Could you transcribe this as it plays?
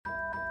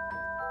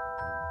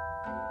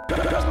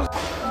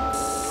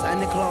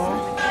Santa Claus.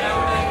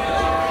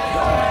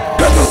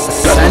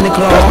 Santa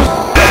Claus.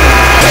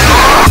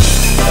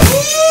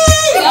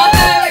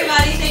 Welcome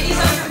everybody. Thank you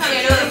so much for coming.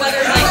 I know the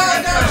weather's like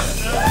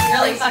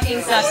really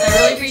fucking sucks. I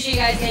really appreciate you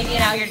guys making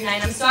it out here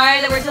tonight. I'm sorry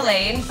that we're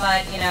delayed,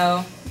 but you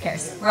know, who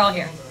cares? We're all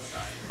here.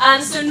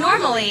 So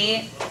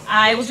normally,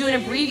 I will do an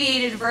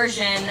abbreviated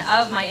version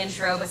of my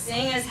intro, but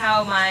seeing as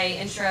how my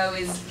intro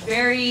is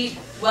very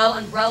well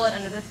umbrellaed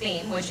under the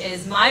theme, which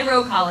is my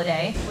Rogue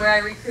Holiday, where I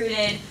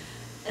recruited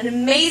an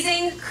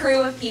amazing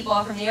crew of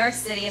people from New York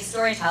City of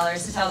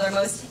storytellers to tell their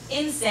most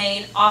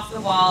insane,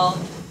 off-the-wall,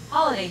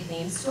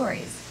 holiday-themed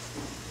stories.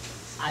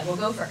 I will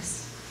go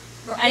first.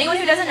 For anyone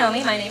who doesn't know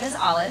me, my name is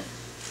Olive,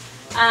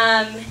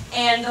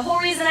 and the whole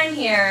reason I'm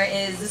here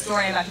is the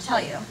story I'm about to tell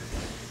you.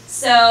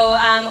 So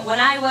when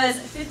I was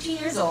 15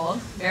 years old,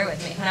 bear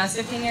with me, when I was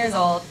 15 years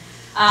old,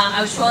 I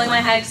was trolling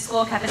my high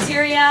school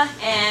cafeteria,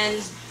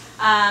 and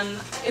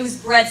it was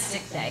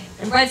Breadstick Day.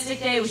 And Breadstick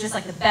Day was just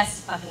like the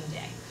best fucking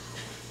day.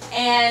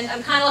 And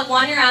I'm kind of like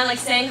wandering around, like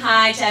saying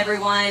hi to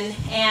everyone,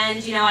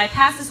 and you know, I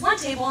pass this one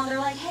table, and they're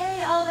like,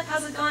 hey, Olive,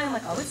 how's it going? I'm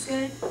like, oh, it's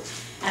good.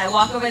 And I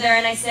walk over there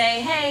and I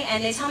say, hey,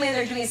 and they tell me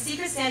they're doing a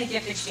Secret Santa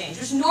gift exchange,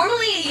 which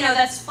normally, you know,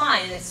 that's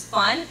fine and it's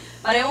fun,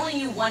 but I only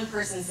knew one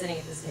person sitting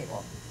at this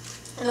table.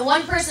 And the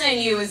one person I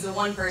knew was the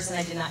one person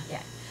I did not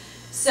get.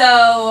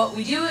 So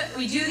we do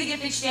the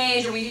gift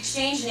exchange, or we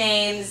exchange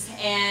names,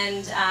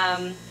 and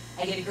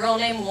I get a girl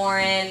named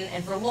Lauren,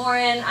 and for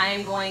Lauren, I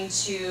am going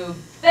to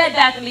Bed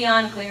Bath &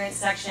 Beyond clearance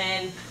section,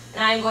 and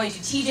I'm going to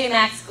TJ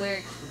Maxx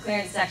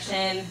clearance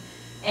section,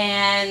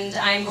 and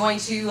I'm going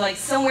to like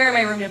somewhere in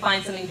my room to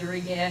find something to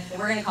re-gift, and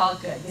we're going to call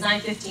it good, because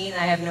I'm 15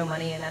 and I have no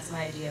money, and that's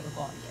my idea of a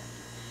quality gift.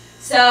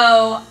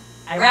 So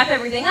I wrap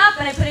everything up,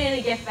 and I put it in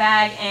a gift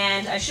bag,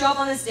 and I show up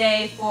on this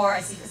day for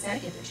a Secret Santa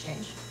gift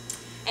exchange.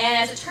 And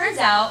as it turns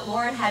out,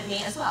 Lauren had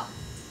me as well.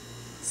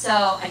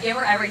 So I gave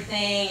her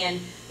everything, and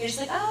you're just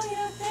like, oh, you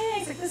know,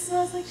 thanks, like this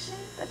smells like shit,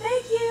 but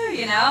thank you,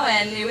 you know,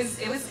 and it was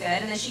good.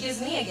 And then she gives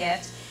me a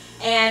gift,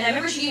 and I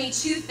remember she gave me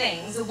two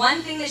things. The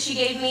one thing that she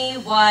gave me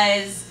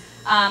was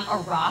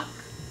a rock,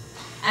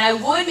 and I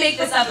would make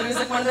this up, but it was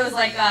like one of those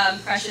like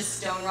precious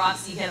stone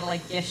rocks you get at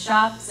like gift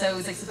shop. So it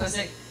was like supposed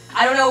to,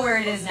 I don't know where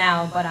it is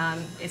now, but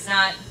it's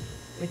not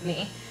with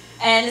me.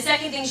 And the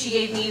second thing she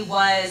gave me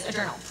was a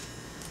journal.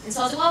 And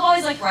so I was like, well, I've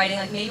always liked writing,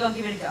 like maybe I'll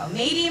give it a go.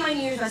 Maybe my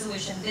New Year's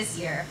resolution this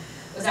year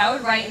was I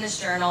would write in this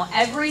journal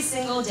every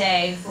single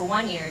day for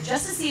 1 year,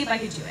 just to see if I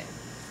could do it.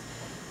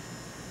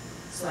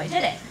 So I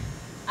did it.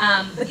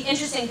 But the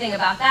interesting thing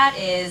about that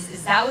is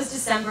that was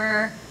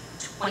December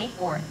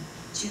 24th,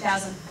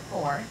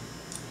 2004.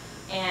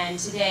 And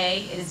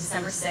today it is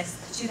December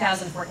 6th,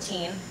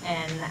 2014,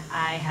 and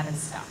I haven't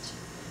stopped.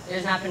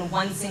 There's not been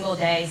one single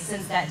day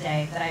since that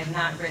day that I have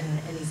not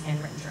written in these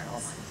handwritten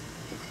journals.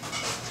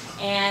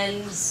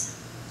 And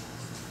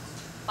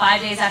 5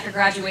 days after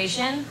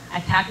graduation, I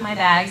packed my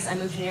bags, I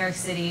moved to New York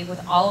City with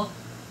all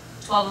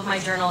 12 of my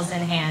journals in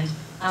hand.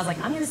 And I was like,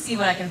 I'm gonna see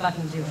what I can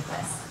fucking do with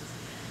this.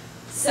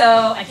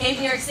 So I came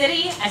to New York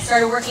City, I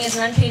started working as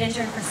an unpaid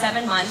intern for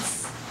 7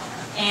 months,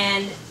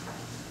 and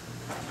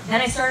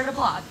then I started a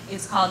blog.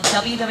 It's called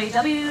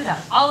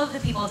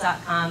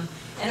www.allofthepeople.com.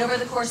 And over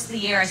the course of the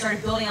year, I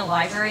started building a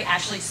library,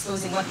 actually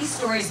exposing what these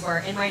stories were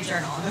in my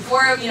journal.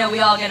 Before, you know, we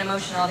all get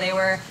emotional, they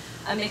were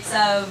a mix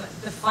of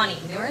the funny,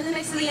 they were in the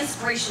mix of the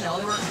inspirational,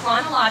 they were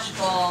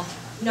chronological,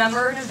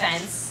 numbered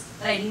events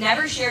that I'd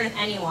never shared with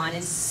anyone,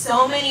 and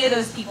so many of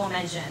those people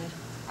mentioned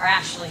are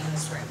actually in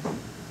this room.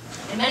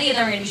 And many of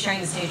them are going to be sharing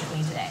the stage with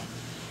me today.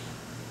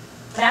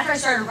 But after I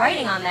started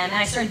writing on them, and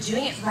I started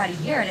doing it for about a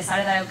year, I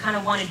decided that I kind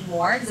of wanted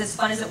more, because as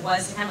fun as it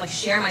was to kind of like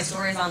share my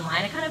stories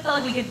online, I kind of felt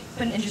like we could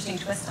put an interesting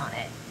twist on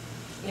it.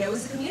 You know, it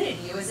was a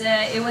community, it was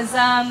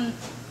an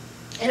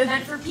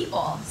event for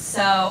people.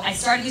 So I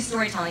started these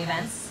storytelling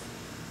events,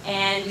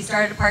 and we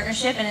started a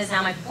partnership, and it is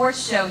now my 4th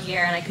show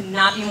here, and I could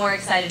not be more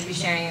excited to be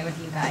sharing it with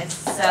you guys.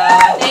 So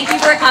thank you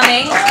for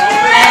coming,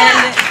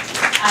 and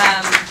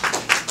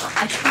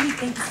I truly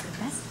think this is the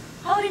best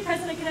holiday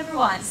present I could ever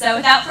want. So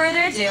without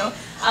further ado,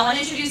 I want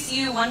to introduce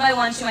you one by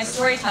one to my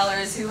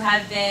storytellers who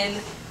have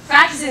been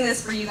practicing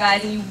this for you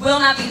guys, and you will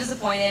not be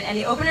disappointed. And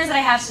the openers that I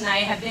have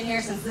tonight have been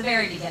here since the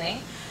very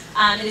beginning.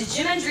 It is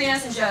Jim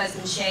Andrinos and Joe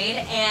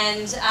Espenshade,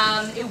 and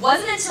it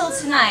wasn't until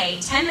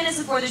tonight, 10 minutes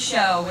before the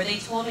show, where they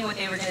told me what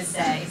they were going to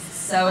say.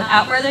 So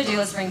without further ado,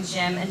 let's bring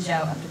Jim and Joe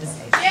up to the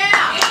stage.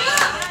 Yeah!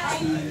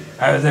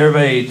 How's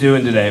everybody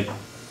doing today?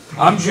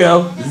 I'm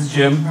Joe. This is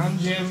Jim. I'm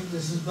Jim.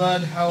 This is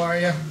Bud. How are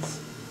you?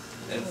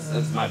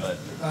 That's my bud.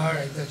 All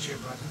right, that's your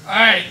bud. All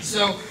right,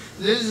 so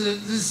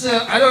this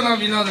I don't know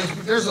if you know this,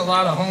 but there's a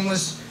lot of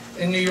homeless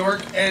in New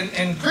York,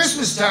 and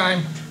Christmas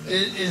time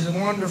is a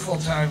wonderful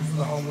time for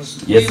the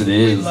homeless. Yes, it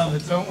is. We love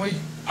it, don't we?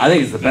 I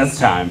think it's the best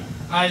time.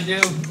 I do.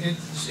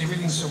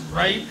 Everything's so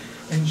bright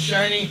and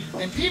shiny,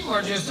 and people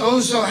are just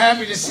so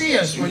happy to see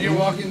us when you're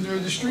walking through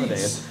the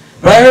streets.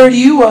 But I heard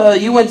you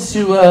went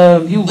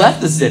to you left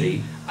the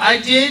city. I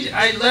did.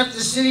 I left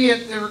the city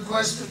at the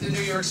request of the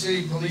New York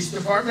City Police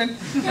Department.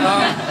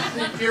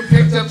 You're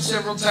picked up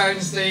several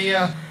times. They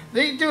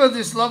do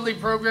this lovely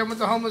program with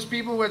the homeless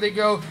people where they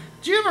go,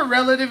 do you have a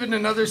relative in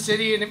another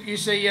city? And if you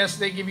say yes,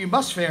 they give you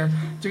bus fare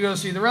to go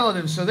see the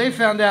relative. So they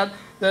found out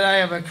that I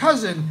have a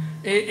cousin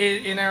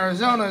in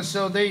Arizona,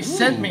 so they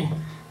sent me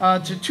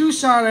to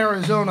Tucson,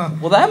 Arizona.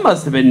 Well, that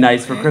must have been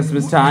nice for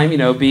Christmas time, you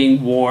know,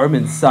 being warm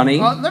and sunny.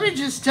 Let me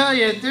just tell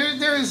you,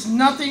 there is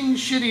nothing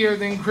shittier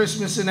than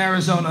Christmas in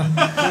Arizona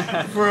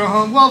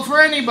for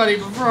anybody,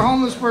 but for a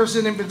homeless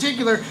person in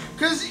particular.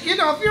 Because, you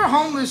know, if you're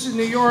homeless in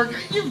New York,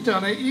 you've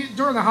done it.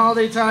 During the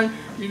holiday time,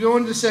 you go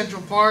into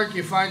Central Park,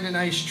 you find a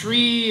nice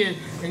tree,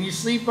 and you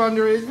sleep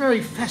under it. It's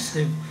very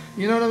festive.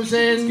 You know what I'm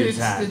saying? It's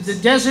the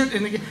desert.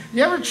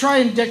 You ever try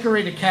and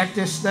decorate a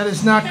cactus? That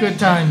is not good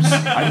times.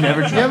 I've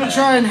never tried. You ever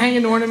try and hang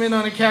an ornament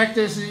on a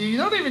cactus? You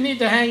don't even need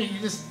to hang it. You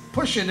just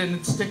push it and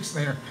it sticks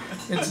there.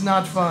 It's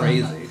not fun.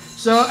 Crazy.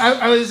 So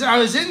I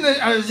was in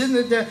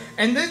the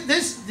and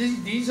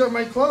these are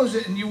my clothes,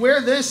 and you wear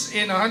this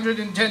in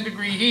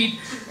 110-degree heat,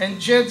 and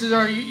chances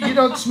are you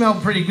don't smell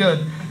pretty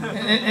good.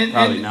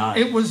 Probably not.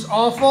 It was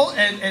awful,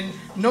 and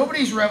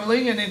nobody's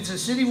reveling, and it's a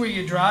city where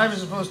you drive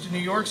as opposed to New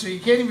York, so you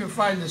can't even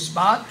find the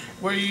spot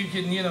where you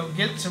can, you know,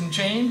 get some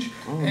change.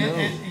 Oh, no.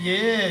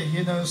 Yeah,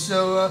 you know,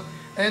 so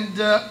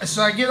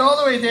so I get all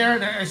the way there,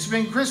 and I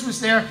spend Christmas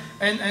there,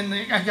 and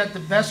I got the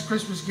best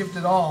Christmas gift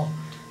at all.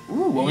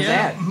 Ooh, what was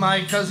that?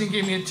 My cousin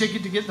gave me a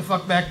ticket to get the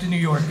fuck back to New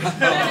York. So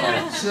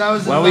that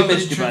was Well, a we lovely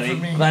missed you, trip buddy.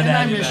 for me. Glad to and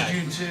I have you missed back.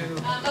 you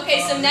too.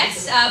 Okay, so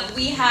next up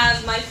we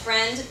have my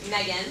friend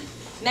Megan.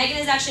 Megan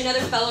is actually another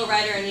fellow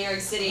writer in New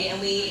York City,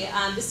 and we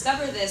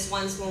discovered this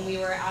once when we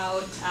were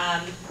out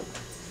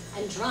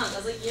and drunk. I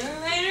was like, "You're a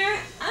writer?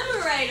 I'm a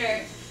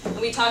writer." And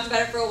we talked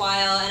about it for a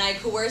while, and I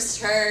coerced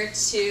her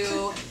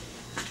to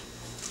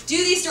do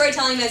these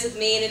storytelling events with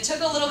me, and it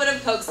took a little bit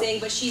of coaxing,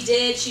 but she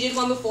did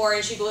one before,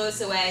 and she blew us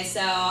away,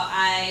 so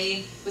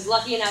I was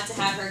lucky enough to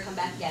have her come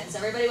back again. So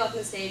everybody welcome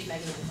to the stage,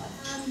 Megan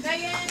Winslet.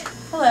 Megan!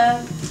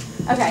 Hello.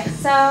 Okay,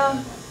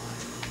 so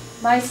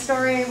my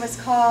story was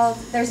called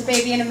There's a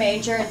Baby in a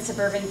Manger in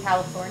Suburban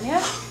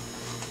California.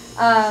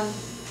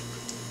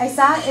 I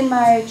sat in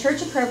my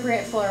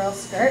church-appropriate floral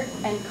skirt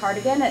and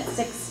cardigan at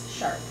 6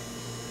 sharp.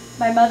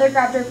 My mother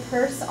grabbed her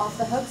purse off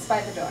the hooks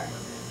by the door.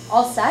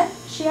 All set?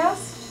 She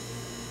asked.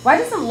 Why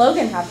doesn't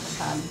Logan have to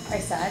come? I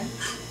said.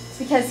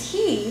 Because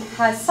he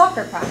has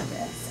soccer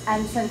practice,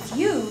 and since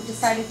you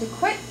decided to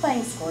quit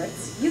playing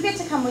sports, you get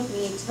to come with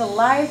me to the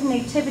live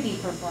nativity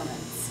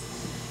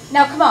performance.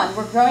 Now come on,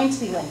 we're going to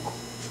be late.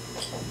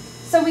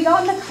 So we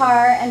got in the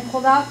car and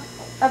pulled out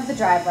of the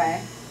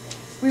driveway.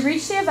 We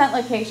reached the event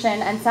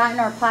location and sat in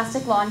our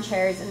plastic lawn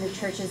chairs in the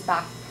church's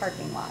back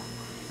parking lot.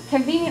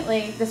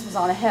 Conveniently, this was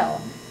on a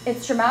hill,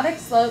 its dramatic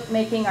slope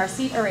making our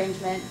seat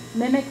arrangement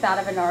mimic that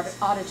of an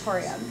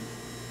auditorium.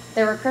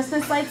 There were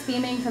Christmas lights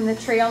beaming from the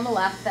tree on the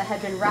left that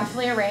had been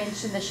roughly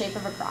arranged in the shape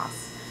of a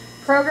cross.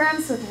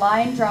 Programs with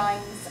line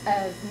drawings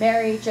of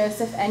Mary,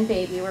 Joseph, and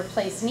Baby were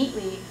placed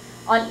neatly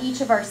on each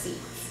of our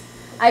seats.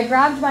 I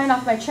grabbed mine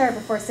off my chair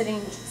before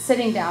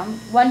sitting down,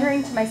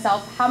 wondering to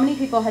myself how many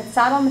people had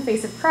sat on the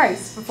face of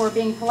Christ before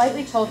being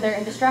politely told their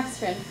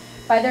indiscretion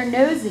by their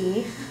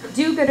nosy,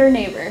 do-gooder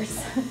neighbors.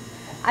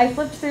 I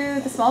flipped through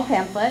the small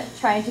pamphlet,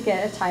 trying to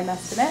get a time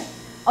estimate.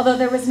 Although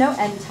there was no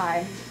end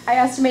time, I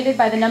estimated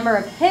by the number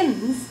of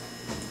hymns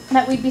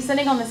that we'd be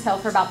sitting on this hill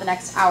for about the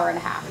next hour and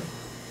a half.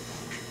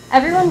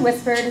 Everyone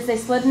whispered as they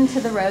slid into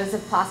the rows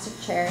of plastic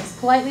chairs,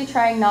 politely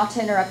trying not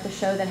to interrupt the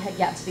show that had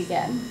yet to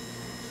begin.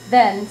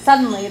 Then,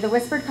 suddenly, the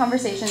whispered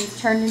conversations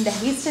turned into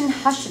hastened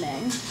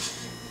hushing,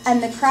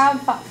 and the crowd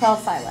fell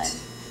silent.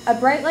 A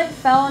bright light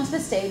fell onto the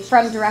stage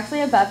from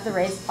directly above the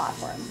raised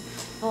platform.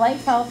 The light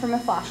fell from a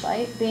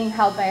flashlight, being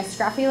held by a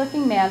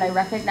scruffy-looking man I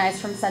recognized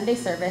from Sunday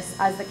service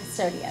as the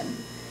custodian.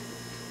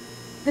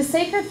 The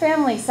Sacred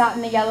Family sat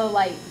in the yellow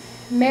light,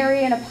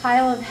 Mary in a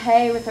pile of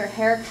hay with her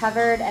hair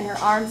covered and her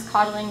arms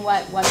coddling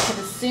what one could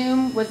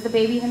assume was the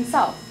baby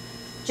himself.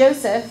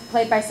 Joseph,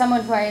 played by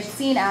someone who I had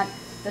seen at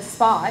the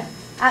spot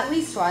at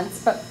least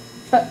once, but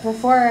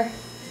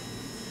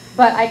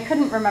I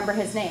couldn't remember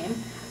his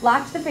name,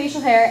 lacked the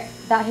facial hair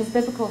that his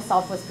biblical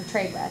self was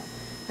portrayed with.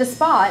 The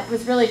spot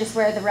was really just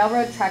where the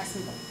railroad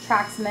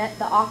tracks met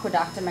the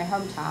aqueduct in my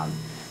hometown,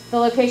 the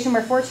location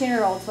where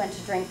 14-year-olds went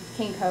to drink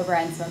King Cobra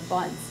and smoke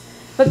blunts.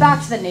 But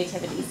back to the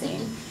nativity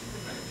scene.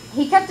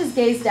 He kept his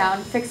gaze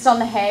down, fixed on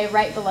the hay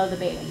right below the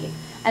baby,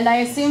 and I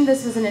assumed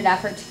this was in an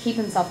effort to keep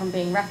himself from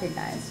being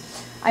recognized.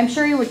 I'm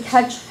sure he would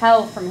catch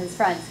hell from his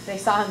friends if they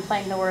saw him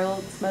playing the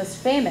world's most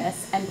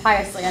famous and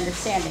piously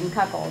understanding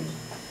cuckold.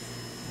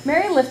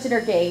 Mary lifted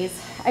her gaze.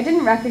 I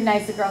didn't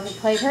recognize the girl who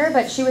played her,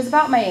 but she was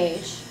about my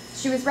age.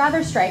 She was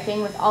rather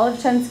striking, with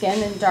olive-toned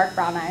skin and dark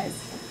brown eyes.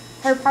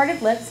 Her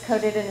parted lips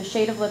coated in a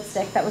shade of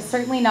lipstick that was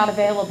certainly not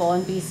available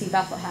in BC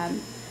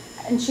Bethlehem.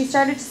 And she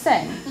started to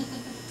sing.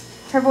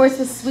 Her voice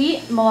was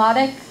sweet,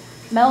 melodic,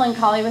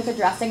 melancholy, with a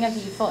dressing of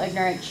youthful,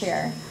 ignorant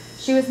cheer.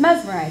 She was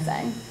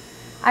mesmerizing.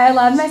 I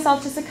allowed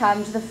myself to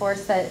succumb to the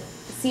force that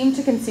seemed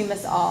to consume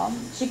us all.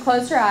 She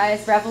closed her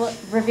eyes,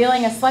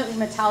 revealing a slightly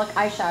metallic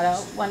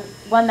eyeshadow,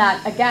 one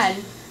that,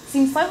 again,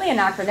 seemed slightly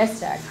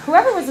anachronistic.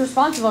 Whoever was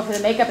responsible for the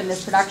makeup in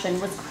this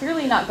production was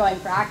clearly not going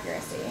for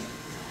accuracy.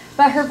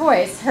 But her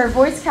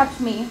voice kept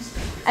me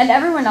and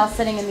everyone else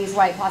sitting in these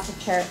white plastic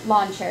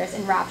lawn chairs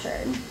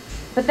enraptured.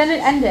 But then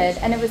it ended,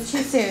 and it was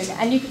too soon,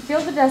 and you could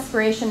feel the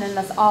desperation in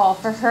us all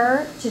for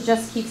her to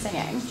just keep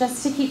singing,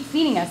 just to keep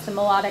feeding us the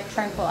melodic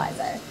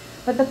tranquilizer.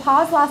 But the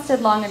pause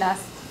lasted long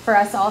enough for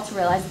us all to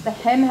realize that the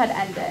hymn had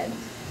ended,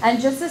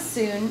 and just as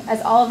soon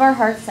as all of our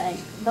hearts sank,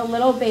 the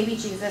little baby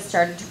Jesus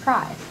started to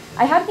cry.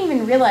 I hadn't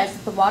even realized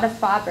that the wad of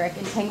fabric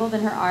entangled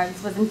in her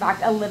arms was in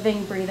fact a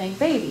living, breathing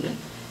baby.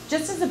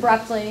 Just as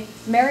abruptly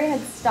as Mary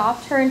had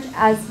stopped her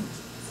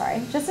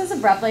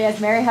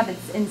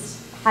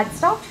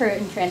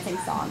entrancing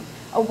song,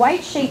 a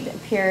white shape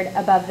appeared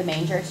above the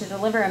manger to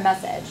deliver a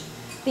message.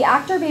 The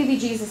actor baby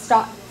Jesus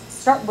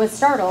was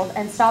startled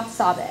and stopped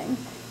sobbing.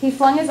 He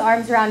flung his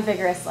arms around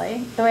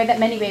vigorously, the way that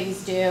many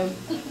babies do,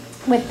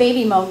 with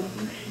baby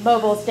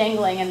mobiles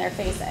dangling in their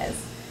faces.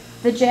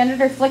 The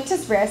janitor flicked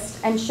his wrist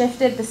and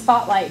shifted the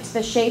spotlight to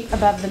the shape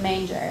above the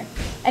manger.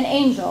 An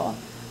angel.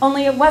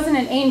 Only it wasn't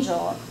an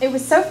angel. It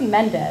was Sophie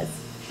Mendez.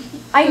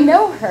 I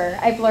know her,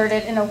 I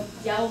blurted in a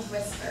yelled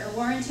whisper,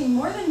 warranting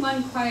more than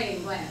one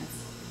quieting glance.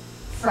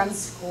 From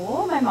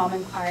school? My mom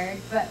inquired,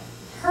 but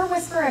her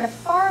whisper at a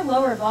far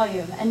lower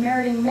volume and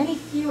meriting many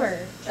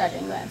fewer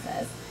judging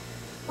glances.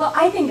 Well,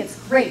 I think it's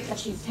great that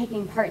she's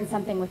taking part in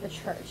something with the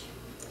church.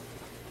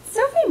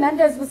 Sophie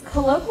Mendez was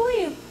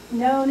colloquially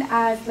known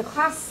as the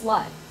class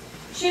slut.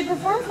 She had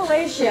performed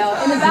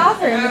fellatio in the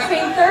bathroom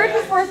between third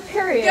and fourth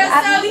period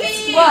at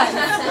least once.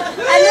 And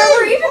there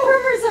were even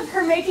rumors of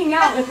her making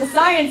out with the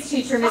science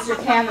teacher,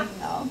 Mr.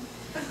 Camberville.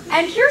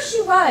 And here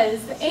she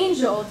was, the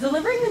angel,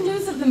 delivering the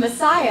news of the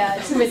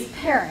Messiah to his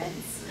parents.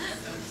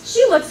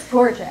 She looks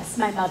gorgeous,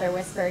 my mother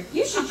whispered.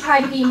 You should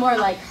try to be more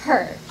like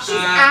her. She's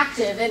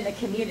active in the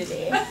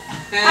community.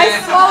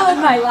 I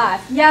swallowed my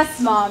laugh. Yes,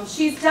 Mom,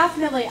 she's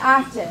definitely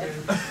active.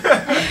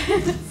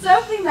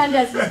 Sophie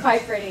Mendez was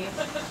quite pretty.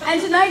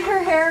 And tonight her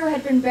hair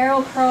had been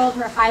barrel curled,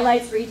 her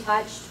highlights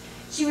retouched.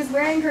 She was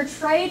wearing her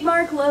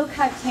trademark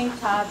low-cut tank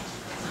top.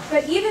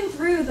 But even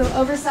through the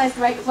oversized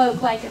white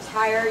cloak-like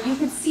attire, you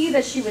could see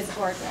that she was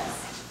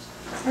gorgeous.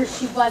 Or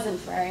she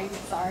wasn't wearing,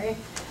 sorry.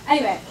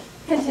 Anyway.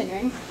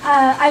 Continuing,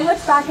 I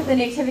looked back at the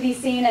nativity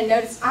scene and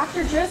noticed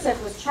actor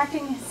Joseph was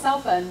checking his cell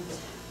phone,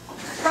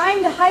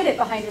 trying to hide it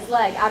behind his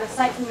leg, out of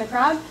sight from the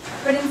crowd,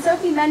 but in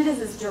Sophie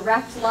Mendez's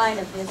direct line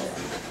of vision.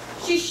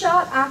 She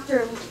shot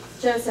actor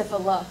Joseph a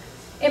look.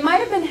 It might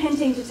have been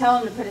hinting to tell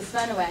him to put his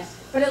phone away,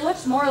 but it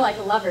looked more like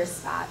a lover's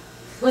spat.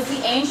 Was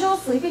the angel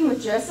sleeping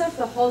with Joseph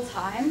the whole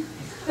time?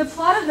 The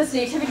plot of this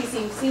nativity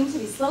scene seemed to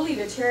be slowly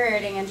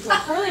deteriorating into a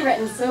poorly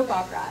written soap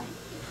opera.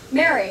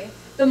 Mary,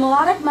 the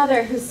melodic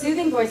mother whose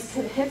soothing voice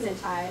could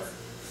hypnotize,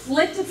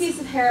 flicked a piece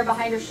of hair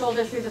behind her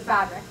shoulder through the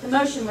fabric. The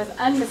motion was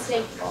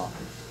unmistakable.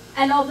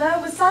 And although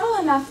it was subtle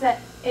enough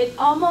that it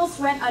almost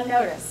went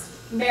unnoticed,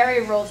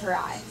 Mary rolled her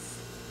eyes.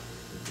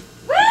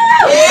 Woo!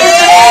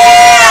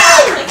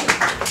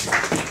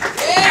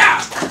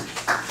 Yeah!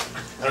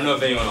 I don't know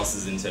if anyone else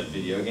is into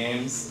video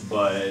games,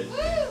 but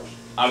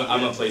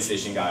I'm a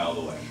PlayStation guy all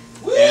the way.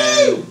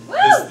 And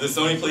the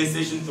Sony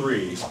PlayStation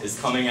 3 is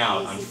coming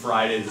out on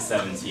Friday the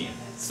 17th.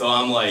 So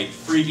I'm like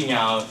freaking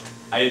out.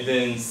 I had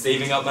been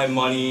saving up my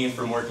money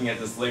from working at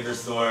this liquor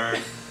store.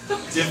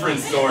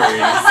 Different story,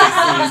 16,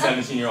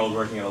 17-year-old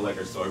working at a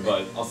liquor store,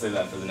 but I'll save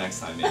that for the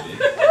next time maybe.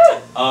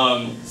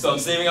 So I'm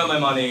saving up my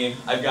money.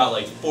 I've got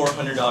like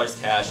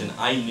 $400 cash, and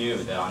I knew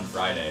that on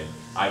Friday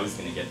I was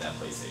gonna get that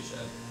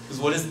PlayStation. Because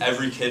what does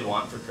every kid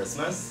want for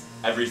Christmas?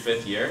 Every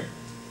 5th year?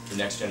 The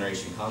next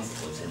generation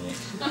console for me.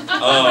 And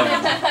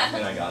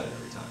I got it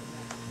every time.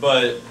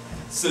 But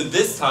so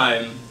this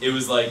time, it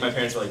was like, my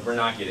parents were like, we're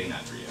not getting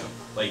that for you.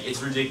 Like,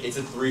 it's ridiculous.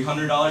 It's a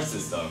 $300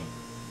 system.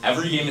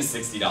 Every game is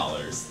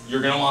 $60.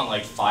 You're gonna want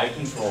like 5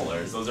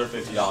 controllers. Those are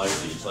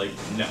 $50 each. Like,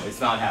 no, it's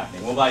not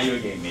happening. We'll buy you a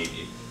game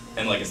maybe,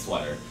 and like a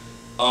sweater.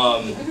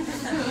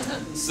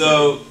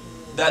 So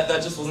that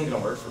just wasn't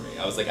gonna work for me.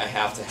 I was like, I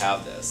have to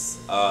have this.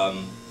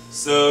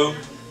 So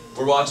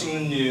we're watching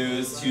the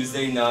news,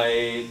 Tuesday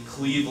night,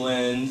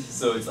 Cleveland,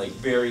 so it's like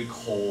very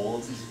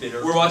cold.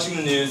 We're watching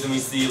the news and we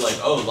see like,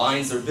 oh,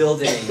 lines are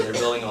building, they're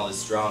building all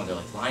this drama. They're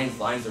like,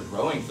 lines are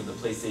growing for the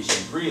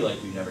PlayStation 3,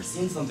 like we've never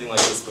seen something like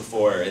this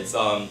before. It's,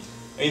 I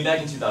mean,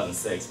 back in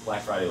 2006,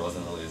 Black Friday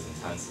wasn't really as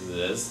intense as it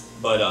is,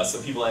 but so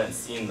people hadn't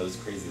seen those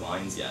crazy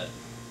lines yet.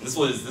 And this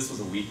was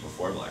a week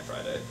before Black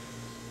Friday.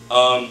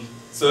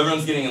 So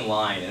everyone's getting in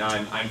line and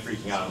I'm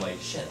freaking out. I'm like,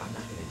 shit, I'm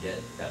not gonna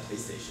get that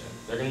PlayStation.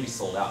 They're gonna be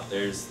sold out.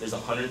 There's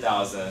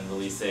 100,000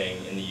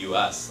 releasing in the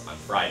US on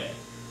Friday.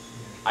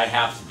 I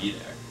have to be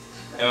there.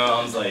 And my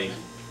mom's like,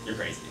 you're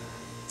crazy.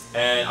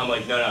 And I'm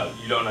like, no,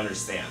 you don't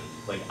understand.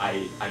 Like,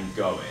 I'm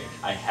going.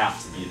 I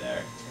have to be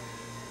there.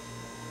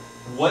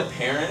 What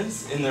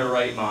parents in their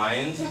right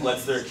mind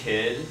lets their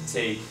kid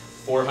take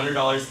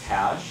 $400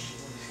 cash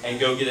and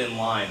go get in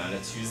line on a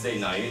Tuesday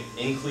night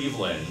in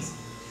Cleveland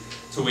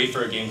to wait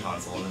for a game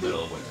console in the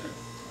middle of winter.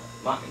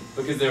 Mine,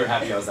 because they were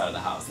happy I was out of the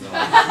house. And they're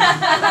like,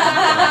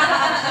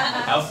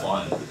 have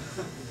fun.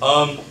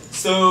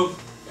 So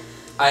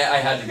I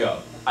had to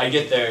go. I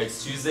get there,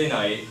 it's Tuesday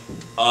night.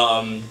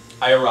 I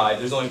arrive,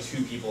 there's only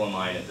 2 people in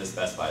line at this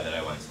Best Buy that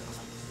I went to. I was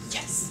like,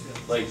 yes!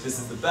 Like, this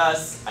is the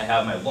best. I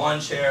have my lawn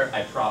chair,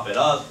 I prop it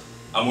up.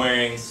 I'm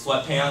wearing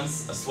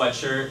sweatpants, a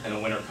sweatshirt, and a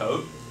winter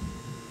coat.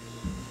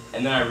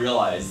 And then I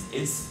realize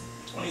it's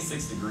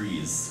 26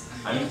 degrees.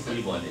 I'm in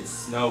Cleveland, it's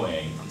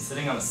snowing. I'm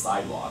sitting on a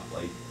sidewalk,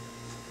 like,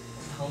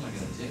 what the hell am I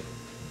gonna do?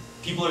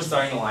 People are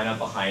starting to line up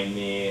behind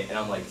me, and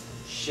I'm like,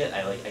 shit,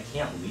 I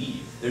can't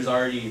leave.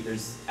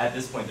 At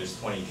this point, there's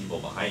 20 people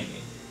behind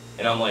me.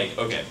 And I'm like,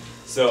 okay,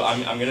 so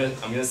I'm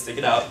gonna stick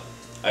it out.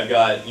 I've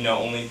got, you know,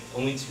 only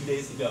 2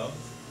 days to go.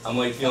 I'm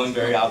like feeling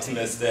very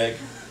optimistic.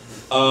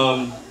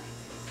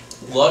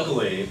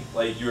 Luckily,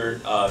 like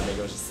Megan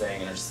was just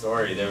saying in her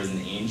story, there was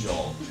an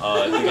angel.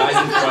 The guys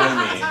in front of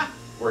me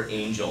were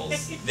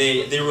angels.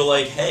 They were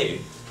like,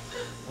 hey,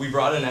 we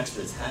brought an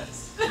extra tent.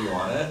 Do you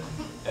want it?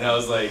 And I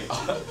was like,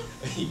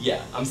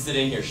 yeah, I'm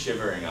sitting here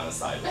shivering on a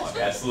sidewalk.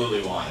 I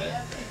absolutely want it.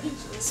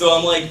 So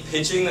I'm like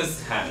pitching this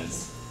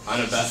tent on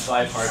a Best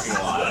Buy parking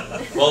lot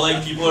while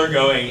like people are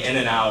going in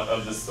and out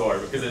of the store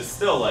because it's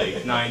still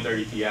like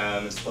 9:30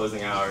 p.m. It's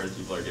closing hours.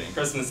 People are getting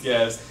Christmas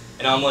gifts,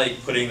 and I'm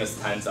like putting this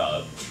tent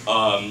up.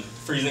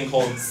 Freezing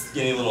cold,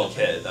 skinny little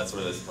kid. That's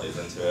where this plays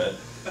into it.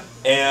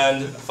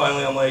 And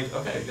finally, I'm like,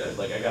 okay, good.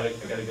 Like I got a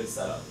good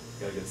setup.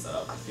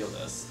 I feel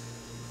this.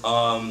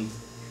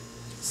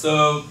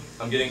 So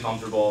I'm getting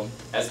comfortable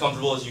as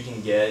you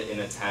can get in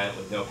a tent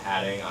with no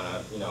padding on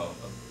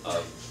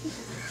a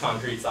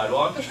concrete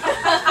sidewalk.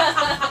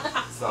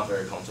 It's not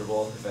very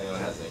comfortable, if anyone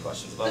has any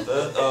questions about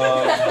that. But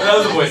I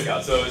was a Boy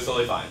Scout, so it was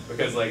totally fine,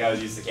 because like I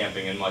was used to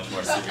camping in much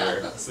more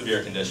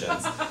severe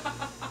conditions.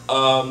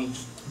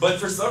 But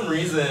for some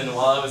reason,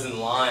 while I was in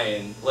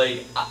line,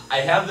 like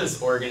I have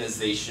this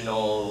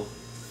organizational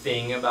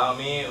thing about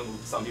me.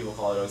 Some people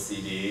call it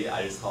OCD.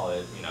 I just call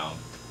it,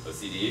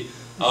 OCD.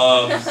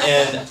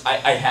 And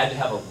I had to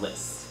have a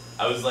list.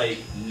 I was like,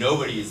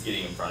 nobody is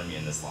getting in front of me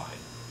in this line.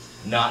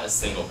 Not a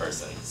single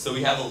person. So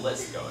we have a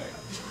list going.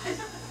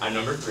 I'm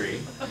number 3.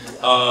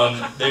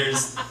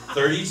 There's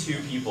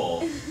 32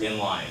 people in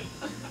line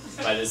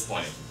by this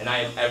point, and I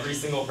have every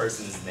single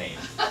person's name.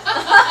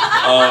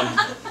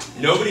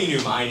 Nobody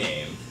knew my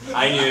name.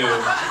 I knew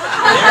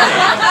their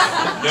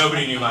names.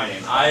 Nobody knew my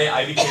name.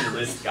 I became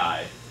list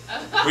guy,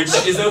 which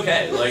is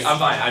okay. Like, I'm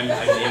fine. I'm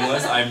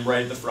nameless. I'm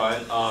right at the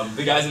front.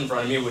 The guys in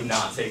front of me would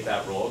not take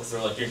that role because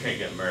they're like, you're gonna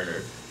get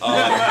murdered.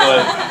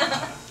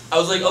 But I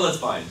was like, oh, that's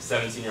fine.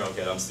 17-year-old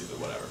kid, I'm stupid,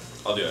 whatever.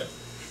 I'll do it.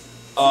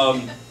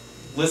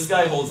 List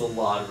guy holds a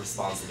lot of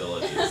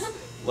responsibilities.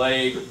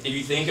 Like, if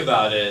you think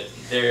about it,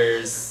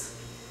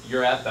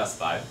 you're at Best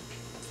Buy,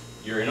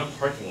 you're in a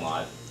parking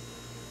lot,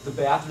 the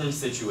bathroom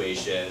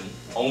situation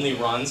only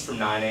runs from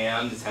 9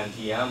 a.m. to 10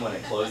 p.m. when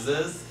it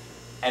closes,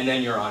 and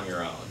then you're on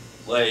your own.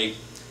 Like,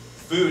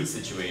 food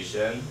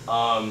situation,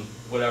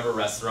 whatever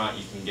restaurant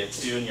you can get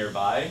to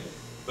nearby,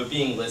 but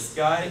being list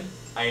guy,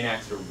 I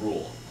enacted a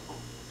rule.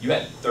 You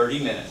had 30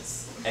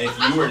 minutes, and if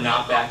you were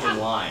not back in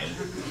line,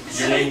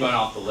 your name went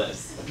off the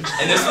list.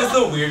 And this was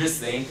the weirdest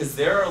thing, because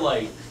there are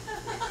like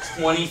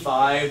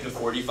 25 to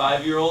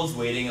 45-year-olds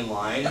waiting in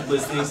line,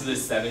 listening to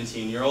this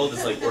 17-year-old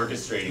that's like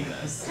orchestrating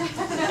this.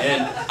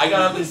 And I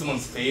got up in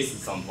someone's face at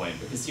some point,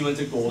 because he went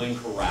to Golden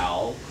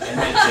Corral and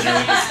had dinner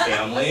with his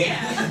family,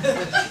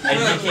 and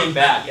he came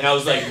back, and I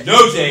was like,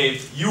 no,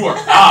 Dave, you are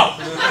out.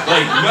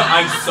 Like, no,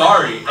 I'm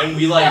sorry. And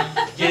we like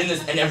get in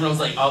this, and everyone's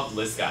like, oh,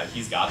 list guy,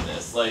 he's got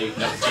this. Like,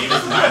 no, Dave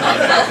is not.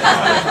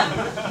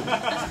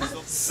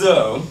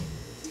 So,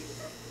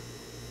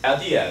 at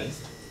the end,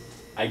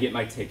 I get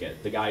my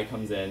ticket. The guy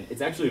comes in.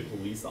 It's actually a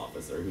police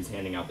officer who's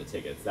handing out the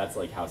tickets. That's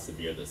like how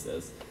severe this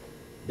is.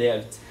 They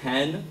have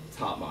 10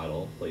 top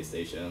model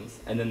PlayStations,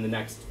 and then the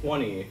next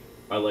 20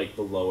 are like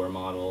the lower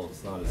model.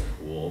 It's not as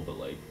cool, but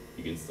like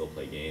you can still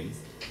play games.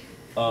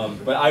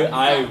 But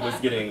I was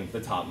getting the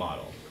top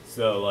model.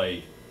 So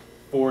like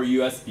 4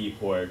 USB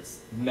ports,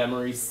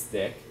 memory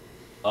stick,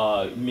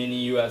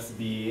 mini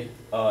USB,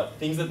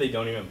 things that they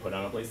don't even put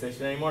on a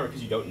PlayStation anymore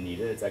because you don't need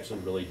it. It's actually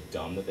really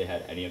dumb that they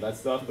had any of that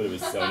stuff, but it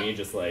was Sony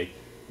just like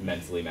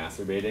mentally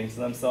masturbating to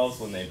themselves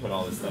when they put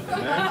all this stuff in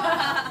there.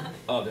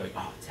 They're like,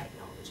 oh,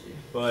 technology.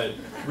 But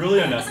really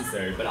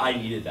unnecessary, but I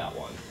needed that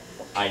one.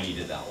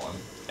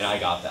 And I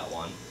got that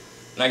one.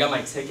 And I got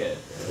my ticket.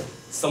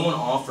 Someone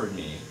offered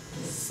me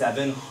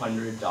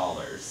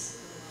 $700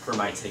 for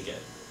my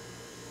ticket.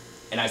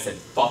 And I said,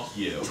 fuck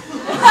you. This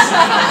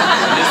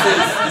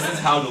is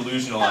how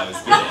delusional I was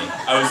getting.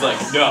 I was like,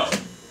 no,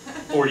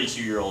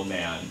 42-year-old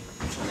man.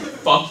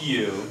 Fuck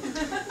you.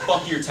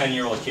 Fuck your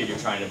 10-year-old kid you're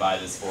trying to buy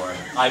this for.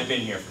 I've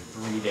been here for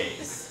 3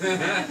 days.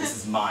 This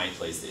is my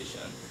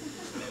PlayStation.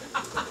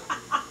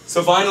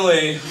 So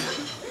finally,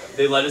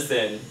 they let us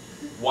in,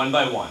 one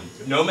by one.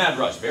 No mad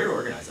rush, very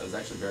organized. I was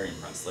actually very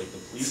impressed. Like, the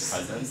police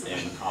presence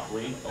in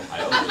Copley,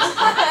 Ohio was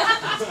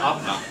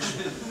top notch.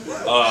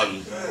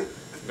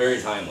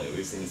 very timely.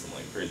 We've seen some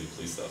like crazy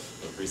police stuff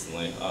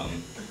recently.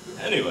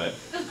 Anyway,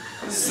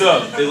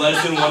 so they let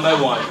us in one by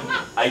one.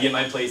 I get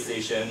my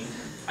PlayStation.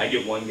 I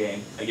get one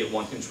game. I get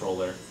one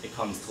controller. It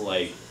comes to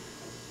like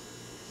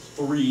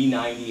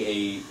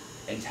 $398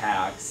 and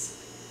tax.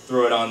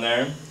 Throw it on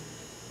there.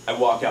 I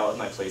walk out with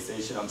my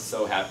PlayStation. I'm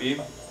so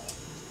happy.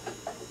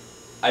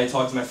 I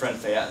talk to my friend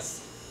Fayez.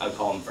 I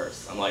call him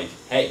first. I'm like,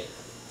 hey,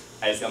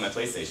 I just got my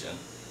PlayStation.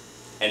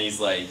 And he's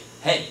like,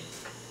 hey,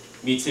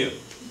 me too.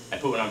 I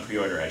put one on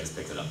pre-order. I just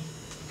picked it up.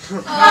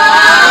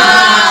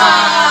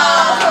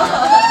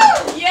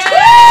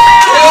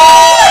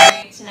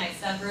 Yay! Tonight,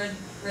 without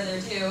further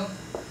ado,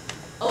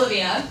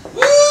 Olivia.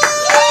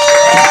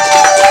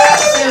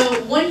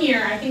 So one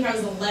year, I think I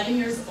was 11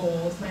 years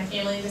old, my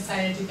family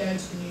decided to go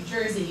to New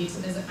Jersey to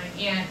visit my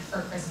aunt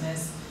for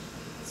Christmas.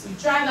 So we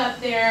drive up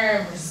there,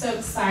 and we're so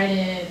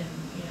excited, and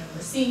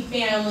we're seeing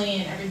family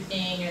and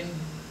everything, and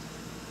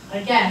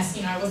I guess,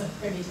 I wasn't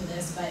privy to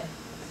this, but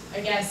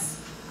I guess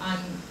on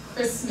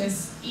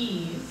Christmas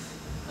Eve,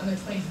 on the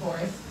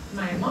 24th,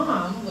 my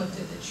mom looked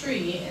at the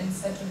tree and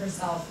said to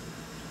herself,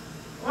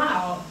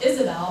 wow,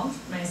 Isabel,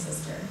 my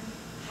sister,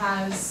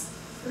 has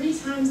 3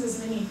 times as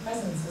many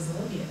presents as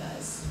Olivia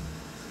does.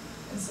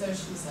 And so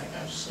she was like,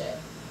 oh shit.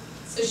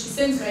 So she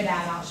sends my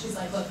dad out. She's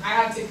like, look, I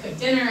have to cook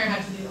dinner, I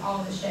have to do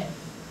all this shit.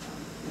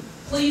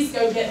 Please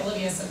go get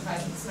Olivia some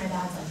presents. My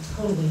dad's like,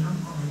 totally,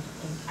 I'm on.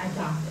 Like, I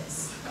got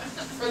this.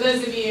 For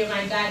those of you,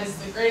 my dad is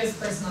the greatest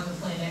person on the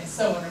planet.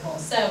 So wonderful.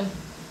 So,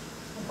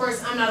 of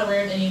course, I'm not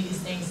aware of any of these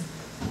things.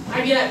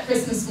 I get up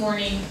Christmas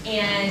morning,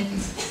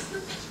 and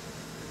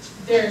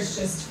there's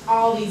just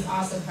all these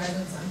awesome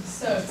presents. I'm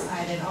so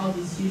excited. All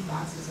these huge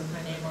boxes with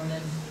my name on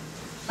them.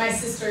 My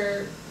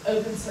sister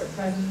opens her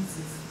presents.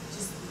 It's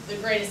just the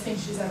greatest thing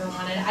she's ever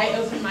wanted. I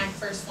open my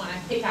first one. I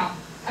pick out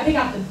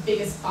the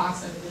biggest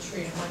box under the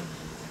tree. I'm like,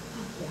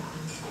 yeah,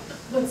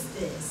 what's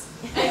this?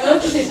 I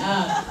open it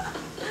up,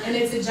 and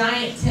it's a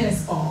giant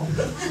tennis ball.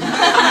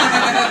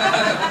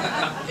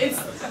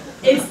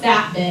 It's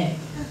that big.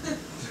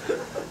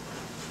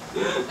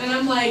 And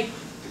I'm like,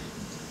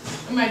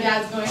 and my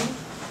dad's going,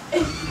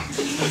 I'm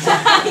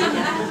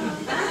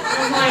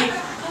like,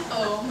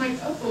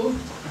 oh,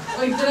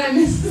 like, did I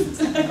miss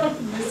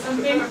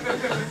something?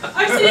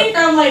 I'm sitting here,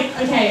 I'm like,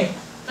 okay,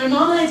 my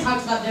mom and I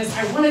talked about this.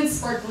 I wanted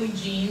sparkly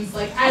jeans.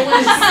 Like, I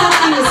wanted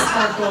something with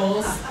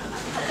sparkles.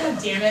 God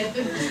damn it.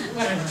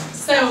 Whatever.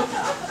 So,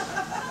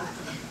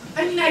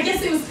 I mean, I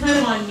guess it was kind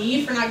of on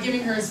me for not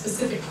giving her a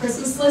specific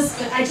Christmas list,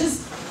 but I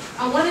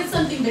wanted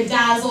something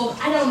bedazzled.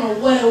 I don't know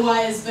what it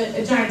was, but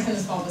a giant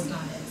tennis ball was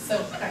not it. So,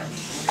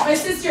 my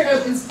sister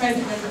opens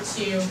present number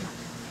 2,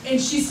 and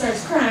she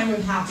starts crying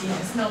with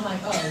happiness. And I'm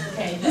like, oh,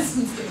 okay, this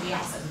one's going to be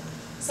awesome.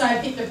 So I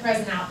pick the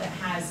present out that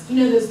has,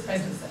 those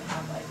presents that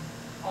have, like,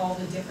 all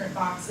the different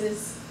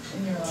boxes,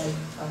 and you're like,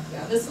 fuck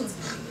yeah, this one's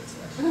gonna be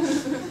good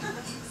too.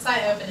 So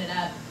I open it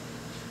up,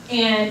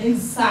 and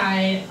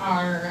inside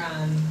are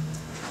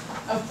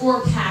a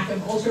 4-pack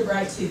of Ultra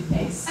Bright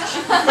toothpaste,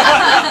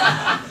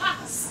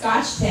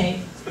 Scotch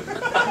tape,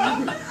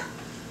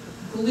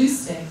 glue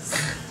sticks,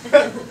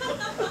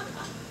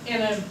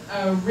 and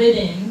a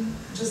ribbon,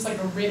 just like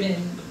a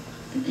ribbon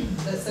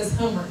that says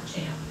homework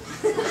champ.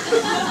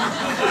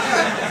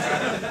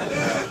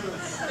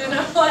 And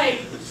I'm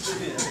like,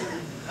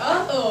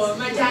 oh,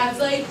 my dad's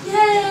like,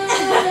 yeah!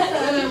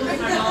 And I look at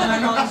my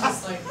mom's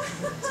just like,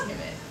 damn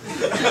it.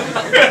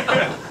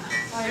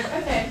 Like,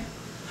 okay.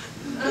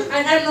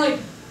 And I'm like,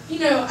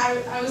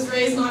 I was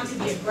raised not to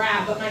be a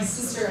brat, but my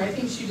sister, I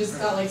think she just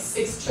got like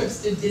 6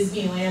 trips to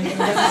Disneyland and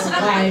got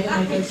her life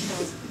and like a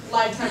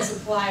lifetime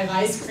supply of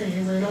ice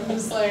cream, and I'm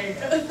just like,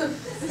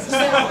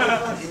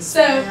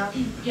 so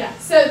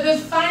the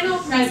final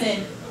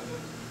present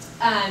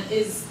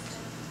is,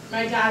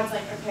 my dad's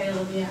like, okay,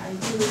 Olivia, I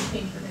really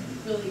think you're going to be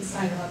really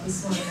excited about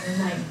this one.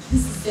 And I'm like,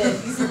 this is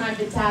it. These are my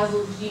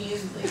bedazzled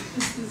jeans. Like,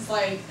 this is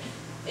like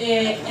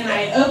it. And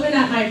I open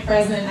up my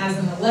present as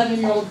an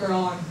 11-year-old girl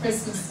on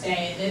Christmas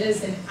Day, and it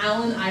is an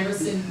Allen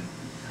Iverson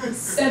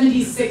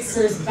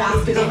 76ers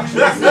basketball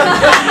jersey.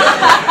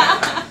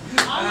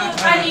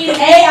 I mean,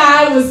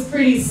 I was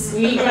pretty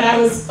sweet, but I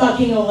was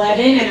fucking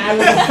 11, and I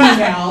was a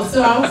female.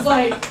 So I was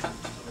like,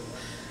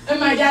 and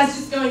my dad's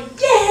just going,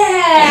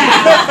 yeah!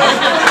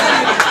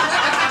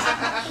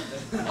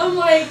 I'm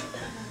like,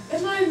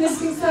 am I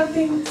missing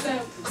something?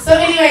 So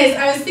anyways,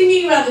 I was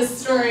thinking about this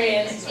story,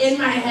 and in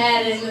my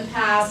head, in the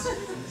past,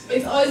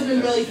 it's always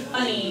been really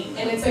funny,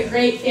 and it's a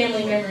great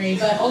family memory,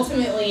 but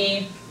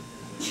ultimately,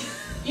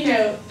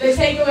 the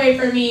takeaway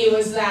for me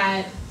was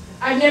that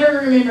I've never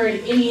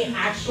remembered any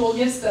actual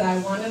gifts that I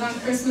wanted on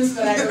Christmas,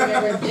 but I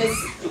remembered this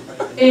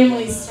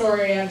family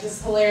story of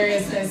just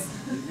hilariousness.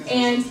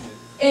 And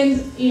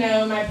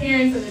my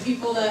parents and the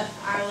people that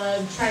I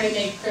love try to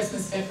make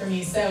Christmas fit for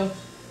me. So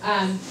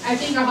I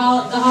think the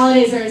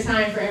holidays are a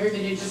time for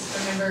everybody to just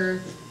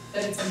remember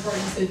that it's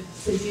important to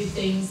do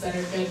things that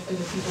are good for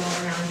the people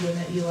around you and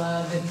that you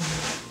love. And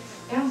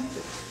yeah,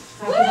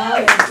 happy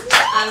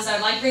holidays. So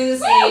I'd like to bring to the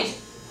stage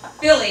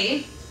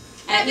Billy,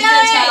 and he's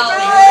going to tell a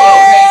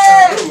great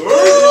story.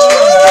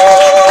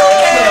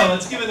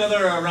 Let's give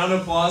another round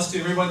of applause to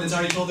everyone that's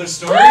already told their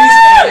stories,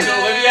 and to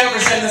Olivia for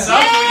setting this up.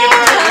 Can we give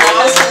her an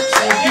applause?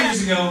 So a few years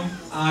ago,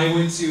 I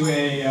went to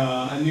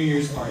a New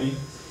Year's party.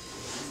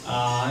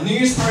 A New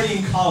Year's party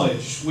in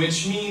college,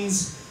 which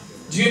means,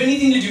 do you have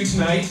anything to do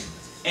tonight?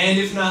 And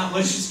if not,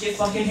 let's just get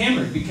fucking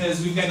hammered,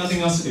 because we've got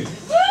nothing else to do.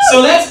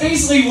 So that's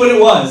basically what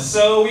it was.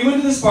 So we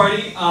went to this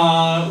party.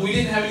 We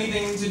didn't have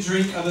anything to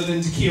drink other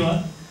than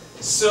tequila.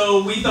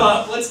 So we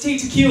thought, let's take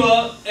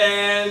tequila,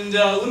 and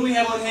what do we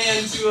have on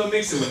hand to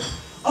mix it with?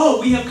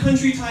 Oh, we have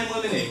Country Time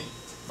lemonade.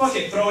 Fuck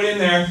it, throw it in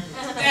there.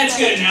 That's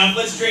good enough,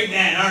 let's drink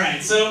that. All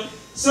right, so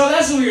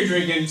that's what we were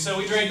drinking. So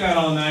we drank that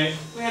all night.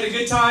 We had a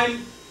good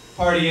time.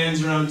 Party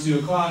ends around 2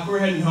 o'clock. We're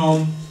heading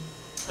home.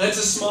 It's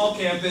a small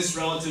campus,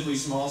 relatively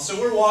small. So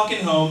we're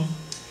walking home,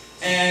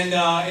 and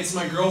it's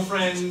my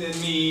girlfriend and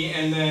me,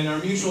 and then our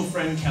mutual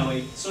friend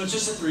Kelly. So it's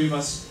just the three of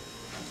us.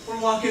 We're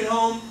walking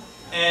home,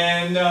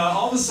 and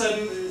all of a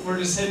sudden, we're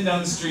just heading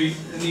down the street,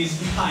 and these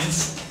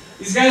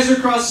guys are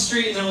across the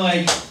street, and they're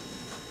like,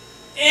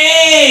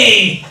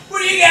 "Hey,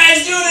 what are you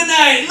guys doing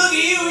tonight? Look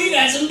at you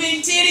got some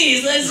big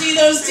titties. Let's see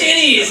those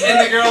titties." And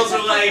the girls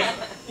are like,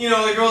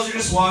 the girls are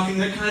just walking,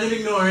 they're kind of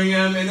ignoring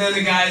him, and then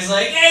the guy's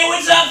like, "Hey,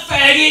 what's up,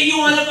 faggot? You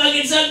wanna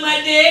fucking suck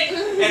my dick?"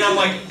 And I'm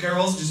like,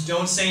 girls, just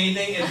don't say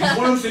anything. And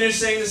before I'm finished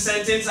saying the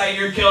sentence, I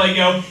hear Kelly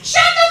go,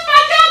 "Shut the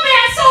fuck up,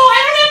 asshole! I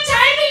don't have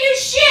time for your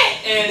shit!"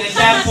 And at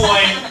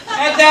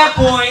that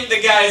point,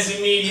 the guys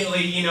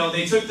immediately,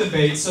 they took the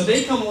bait, so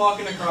they come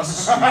walking across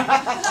the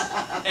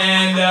street.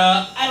 And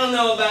I don't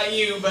know about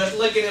you, but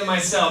looking at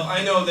myself,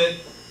 I know that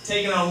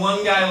taking on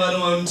one guy, let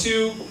alone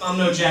two, I'm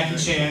no Jackie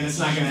Chan. It's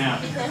not gonna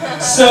happen.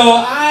 So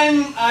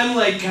I'm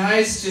like,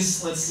 guys,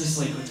 let's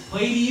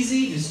play it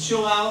easy, just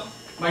chill out.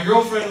 My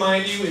girlfriend,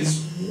 mind you,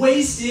 is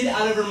wasted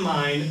out of her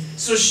mind,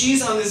 so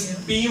she's on this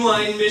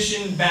beeline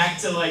mission back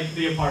to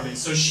the apartment.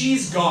 So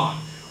she's gone.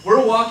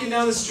 We're walking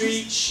down the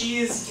street. She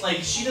is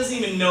she doesn't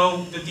even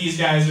know that these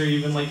guys are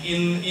even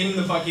in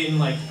the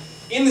fucking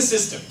in the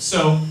system.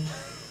 So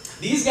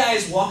these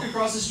guys walk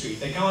across the street.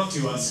 They come up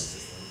to us.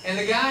 And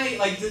the guy,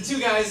 the two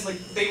guys,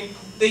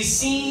 they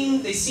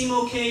seem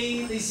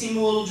okay, they seem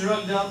a little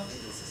drugged up,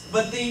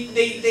 but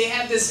they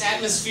have this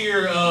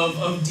atmosphere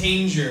of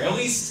danger. At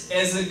least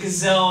as a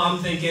gazelle, I'm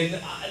thinking,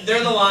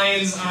 they're the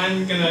lions,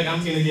 I'm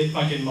gonna get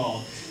fucking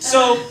mauled.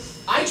 So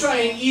I try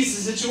and ease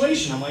the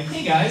situation. I'm like,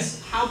 "Hey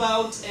guys, how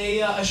about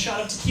a shot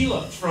of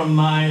tequila from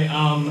my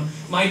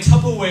my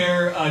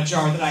Tupperware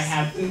jar that I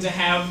happen to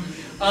have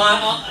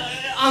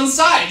on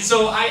side?"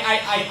 So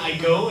I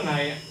go and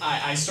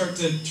I start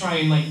to try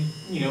and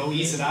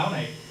ease it out.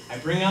 I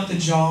bring out the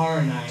jar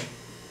and I'm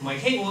like,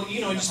 "Hey, well,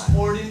 just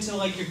pour it into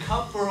your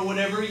cup or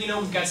whatever.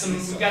 We've got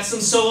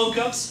some Solo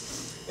cups."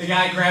 The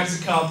guy grabs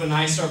a cup and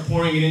I start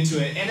pouring it into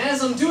it. And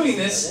as I'm doing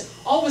this,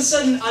 all of a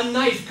sudden a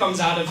knife comes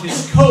out of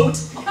his coat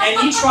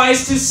and he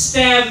tries to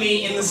stab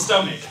me in the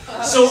stomach.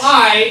 So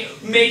I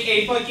make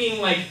a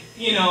fucking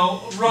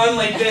run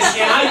like this,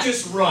 and I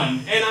just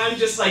run. And I'm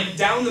just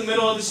down the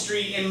middle of the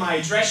street in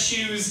my dress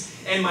shoes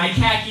and my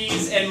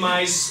khakis and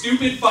my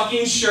stupid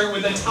fucking shirt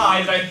with a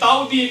tie that I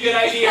thought would be a good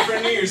idea for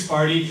a New Year's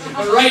party.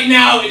 But right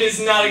now it is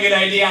not a good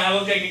idea. I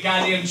look like a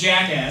goddamn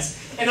jackass.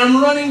 And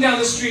I'm running down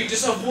the street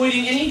just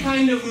avoiding any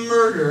kind of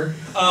murder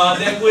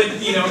that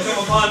would,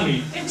 come upon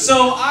me.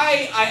 So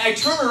I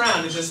turn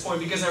around at this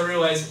point because I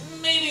realize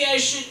maybe I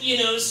should,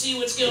 see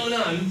what's going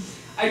on.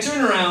 I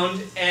turn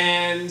around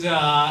and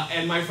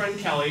my friend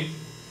Kelly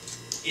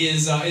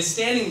is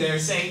standing there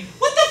saying,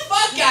 "What the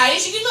fuck,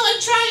 guys? You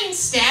gonna try and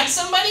stab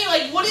somebody?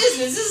 What is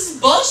this? This is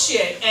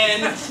bullshit."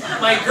 And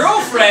my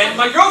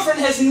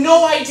girlfriend has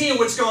no idea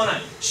what's going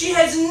on. She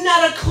has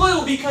not a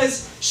clue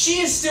because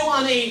she is still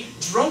on a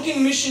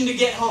drunken mission to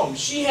get home.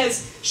 She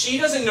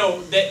doesn't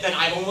know that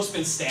I've almost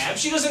been stabbed.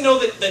 She doesn't know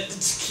that the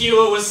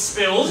tequila was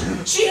spilled.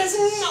 She has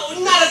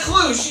not a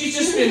clue. She's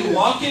just been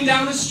walking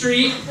down the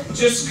street,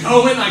 just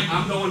going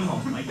I'm going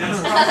home.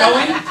 That's where I'm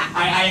going.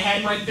 I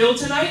had my bill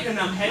tonight and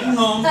I'm heading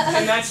home,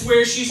 and that's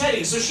where she's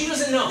heading. So she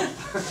doesn't know.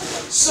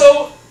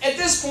 So at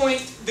this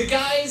point, the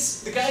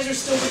guys are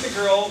still with the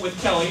girl, with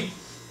Kelly,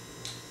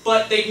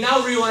 but they've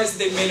now realized that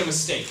they've made a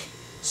mistake.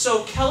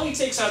 So Kelly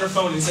takes out her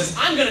phone and says,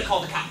 "I'm gonna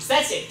call the cops.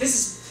 That's it.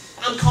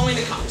 I'm calling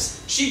the cops."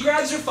 She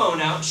grabs her phone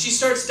out, she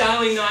starts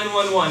dialing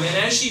 911, and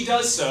as she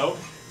does so,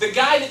 the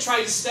guy that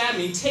tried to stab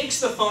me takes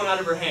the phone out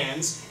of her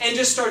hands and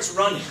just starts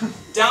running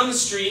down the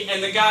street,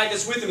 and the guy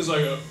that's with him is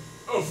like,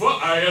 "Oh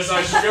fuck, I guess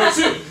I should go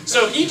too."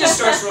 So he just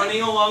starts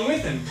running along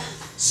with him.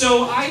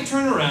 So I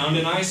turn around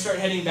and I start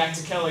heading back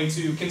to Kelly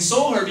to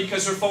console her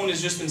because her phone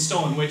has just been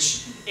stolen,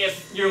 which,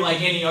 if you're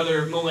like any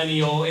other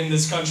millennial in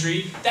this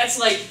country, that's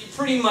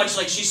pretty much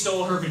she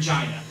stole her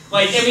vagina.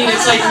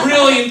 It's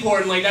really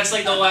important. That's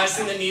the last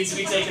thing that needs to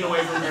be taken away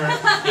from her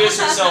is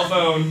her cell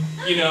phone,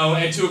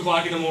 at 2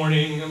 o'clock in the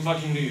morning on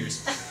fucking New Year's.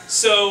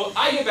 So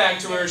I get back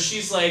to her,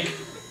 she's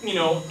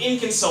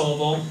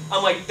inconsolable.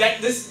 I'm like,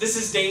 this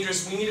is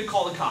dangerous, we need to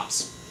call the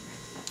cops.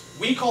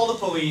 We call the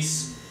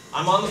police.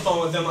 I'm on the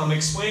phone with them, I'm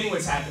explaining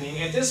what's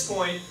happening. At this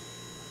point,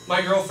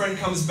 my girlfriend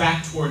comes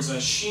back towards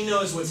us. She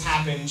knows what's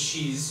happened.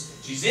 She's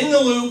in the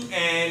loop,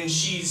 and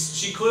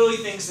she clearly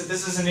thinks that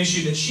this is an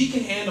issue that she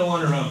can handle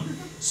on her own.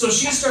 So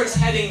she starts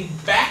heading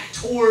back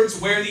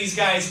towards where these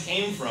guys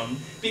came from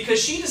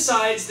because she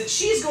decides that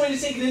she's going to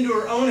take it into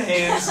her own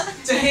hands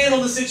to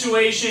handle the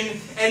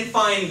situation and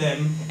find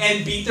them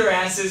and beat their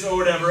asses or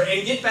whatever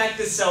and get back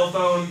the cell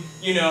phone,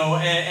 you know,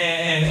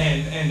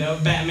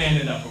 and Batman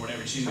it up or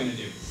whatever she's going to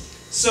do.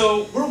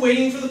 So we're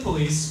waiting for the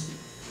police.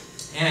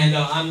 And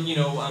I'm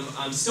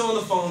still on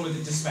the phone with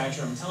the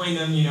dispatcher. I'm telling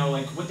them, you know,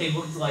 like what they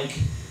looked like,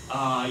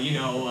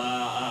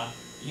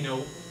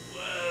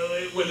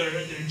 with their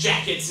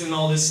jackets and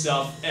all this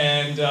stuff.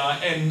 And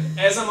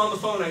as I'm on the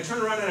phone, I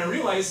turn around and I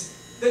realize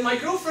that my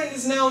girlfriend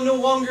is now no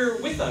longer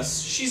with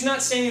us. She's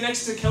not standing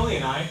next to Kelly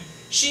and I.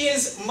 She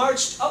has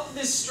marched up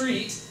this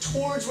street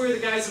towards where the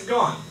guys have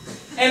gone.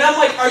 And I'm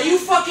like, are you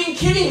fucking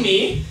kidding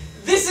me?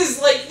 This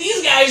is like,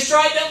 these guys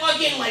tried to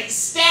fucking like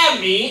stab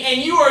me,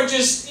 and you're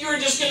just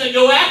gonna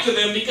go after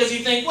them because you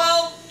think,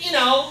 well, you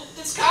know,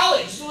 it's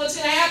college, what's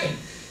gonna happen?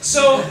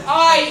 So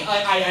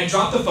I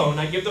drop the phone,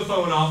 I give the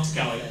phone off to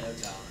Kelly,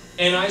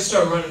 and I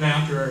start running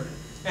after her,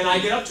 and I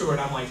get up to her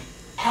and I'm like,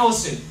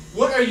 Allison,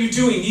 what are you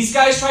doing? These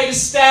guys tried to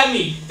stab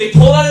me. They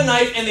pulled out a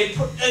knife and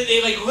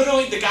they like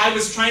literally, the guy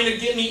was trying to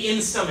get me in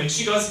the stomach.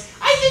 She goes,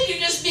 I think you're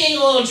just being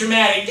a little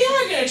dramatic. They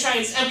weren't gonna try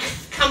and,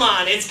 come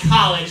on, it's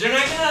college. They're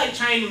not gonna like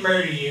try and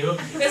murder you.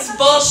 It's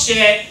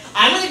bullshit.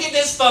 I'm gonna get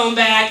this phone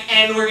back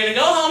and we're gonna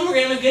go home, we're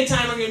gonna have a good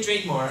time, we're gonna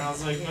drink more. And I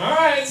was like, all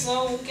right,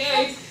 so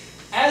okay.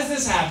 As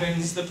this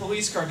happens, the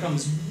police car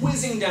comes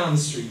whizzing down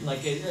the street. Like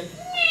it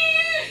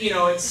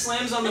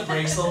slams on the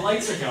brakes, the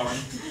lights are going.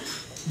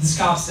 This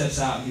cop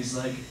steps out and he's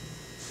like,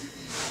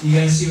 you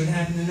guys see what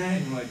happened tonight?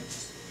 And I'm like,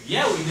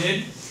 yeah, we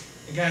did.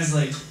 The guy's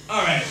like,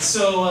 all right,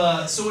 so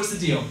what's the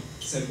deal?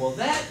 He said, well,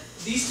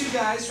 these two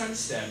guys tried to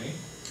stab me.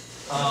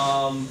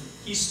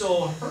 He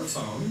stole her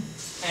phone,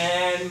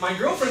 and my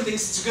girlfriend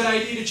thinks it's a good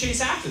idea to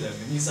chase after them.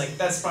 And he's like,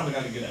 that's probably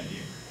not a good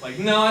idea. Like,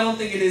 no, I don't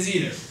think it is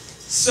either.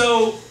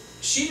 So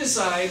she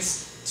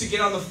decides to get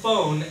on the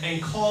phone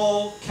and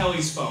call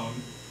Kelly's phone,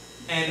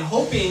 and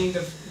hoping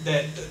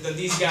that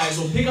these guys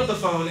will pick up the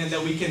phone and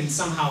that we can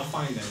somehow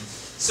find them.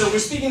 So we're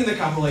speaking to the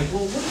cop, we're like,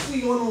 well, what if we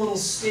go on a little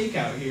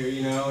stakeout here,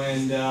 you know,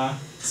 and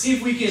see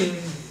if we can,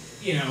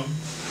 you know,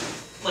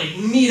 like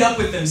meet up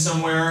with them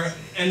somewhere,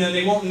 and then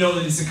they won't know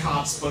that it's the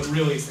cops, but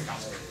really it's the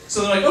cops.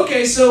 So they're like,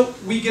 okay, so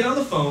we get on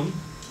the phone,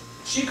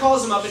 she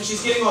calls him up, and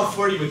she's getting all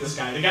flirty with this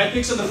guy. The guy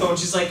picks up the phone,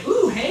 she's like,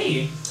 ooh,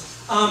 hey,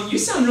 you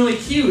sound really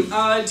cute.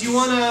 Do you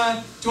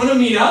wanna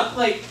meet up?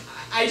 Like,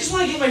 I just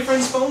want to get my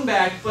friend's phone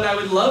back, but I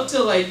would love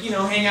to, like, you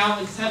know, hang out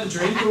and have a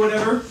drink or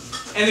whatever.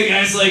 And the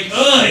guy's like,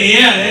 oh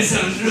yeah, that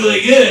sounds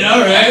really good.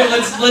 All right,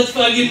 let's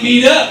fucking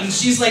meet up. And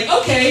she's like,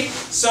 okay.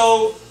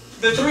 So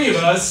the three of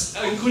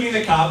us, including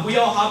the cop, we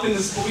all hop in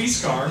this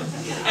police car,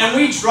 and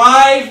we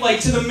drive like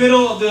to the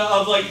middle of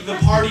the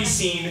party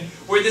scene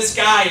where this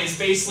guy has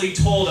basically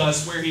told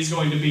us where he's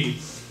going to be.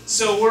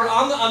 So we're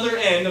on the other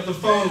end of the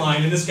phone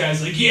line, and this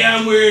guy's like, yeah,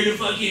 I'm wearing a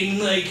fucking,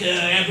 like,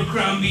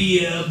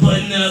 Abercrombie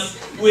button-up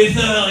with,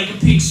 like, a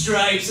pink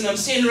stripes, and I'm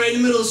standing right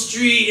in the middle of the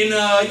street,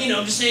 and, you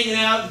know, just hanging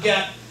out,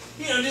 got,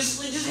 you know,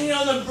 just hanging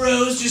out with my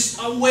bros, just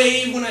a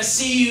wave when I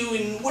see you,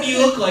 and what do you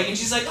look like? And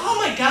she's like, oh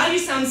my god, you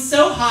sound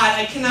so hot,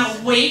 I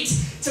cannot wait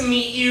to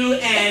meet you,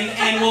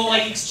 and we'll,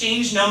 like,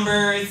 exchange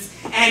numbers,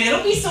 and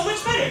it'll be so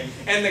much better.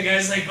 And the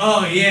guy's like,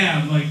 oh yeah,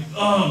 I'm like,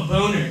 oh,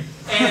 boner.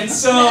 And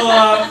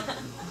so,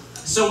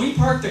 so we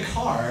park the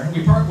car,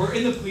 we're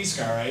in the police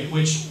car, right?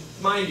 Which,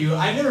 mind you,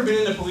 I've never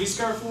been in a police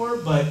car before,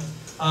 but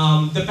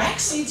the back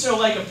seats are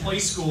like a play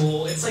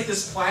school. It's like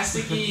this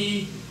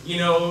plasticky, you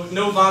know,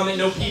 no vomit,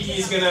 no pee-pee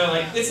is gonna,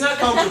 like, it's not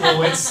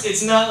comfortable.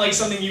 It's not like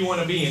something you want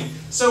to be in.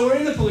 So we're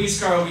in the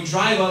police car, we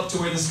drive up to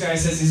where this guy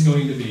says he's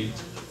going to be.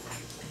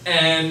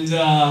 And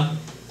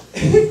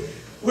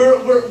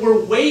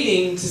we're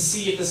waiting to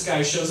see if this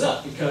guy shows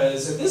up,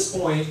 because at this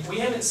point, we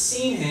haven't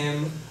seen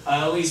him,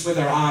 at least with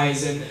our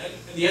eyes, and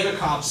the other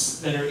cops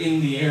that are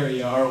in the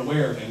area are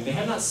aware of him. They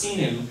have not seen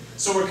him,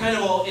 so we're kind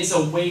of all, it's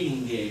a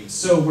waiting game.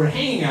 So we're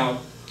hanging out.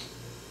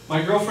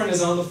 My girlfriend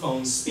is on the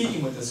phone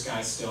speaking with this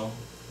guy still.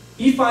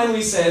 He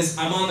finally says,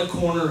 I'm on the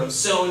corner of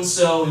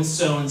so-and-so and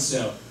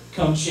so-and-so.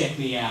 Come check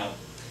me out.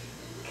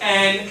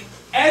 And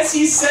as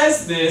he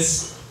says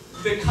this,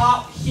 the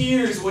cop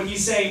hears what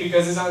he's saying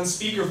because it's on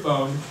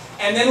speakerphone.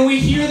 And then we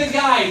hear the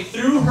guy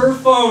through her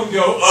phone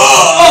go,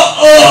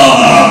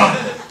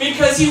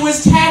 because he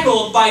was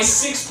tackled by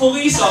 6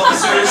 police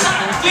officers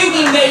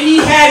thinking that he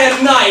had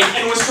a knife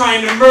and was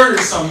trying to murder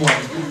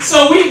someone.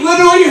 So we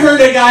literally heard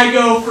a guy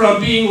go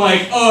from being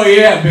like, oh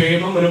yeah,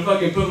 babe, I'm gonna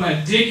fucking put my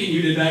dick in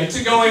you tonight,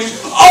 to going,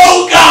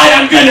 oh god,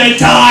 I'm gonna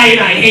die and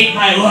I hate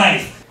my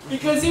life.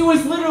 Because he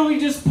was literally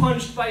just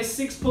punched by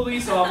 6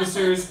 police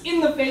officers in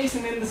the face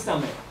and in the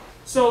stomach.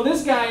 So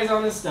this guy is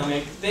on his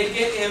stomach, they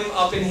get him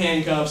up in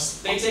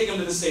handcuffs, they take him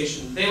to the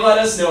station. They let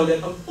us know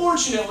that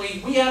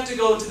unfortunately we have to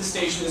go to the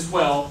station as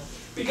well,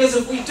 because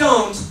if we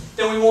don't,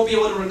 then we won't be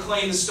able to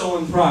reclaim the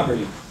stolen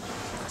property.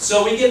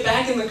 So we get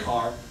back in the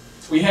car,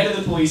 we head to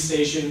the police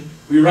station.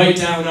 We write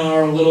down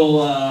our little,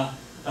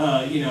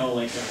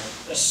 like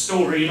a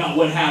story about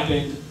what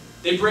happened.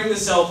 They bring the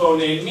cell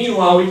phone in.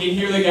 Meanwhile, we can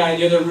hear the guy in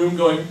the other room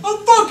going, "I'm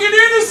fucking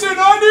innocent,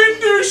 I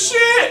didn't do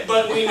shit!"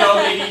 But we know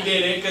that he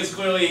did it, because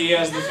clearly he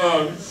has the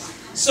phone.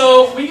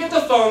 So we get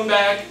the phone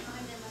back.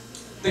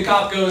 The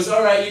cop goes,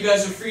 "All right, you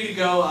guys are free to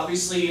go.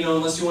 Obviously,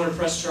 unless you want to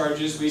press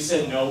charges." We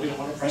said, "No, we don't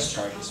want to press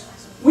charges."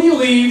 We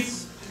leave,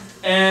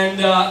 and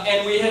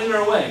we headed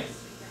our way.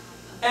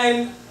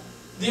 And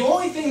the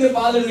only thing that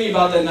bothered me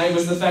about that night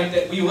was the fact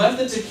that we left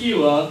the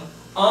tequila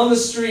on the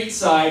street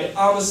side,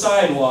 on the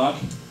sidewalk,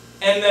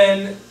 and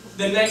then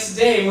the next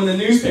day when the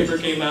newspaper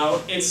came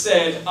out, it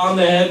said on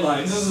the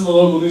headlines, this is the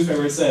local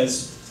newspaper, it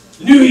says,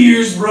 "New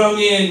Year's rung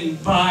in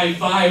by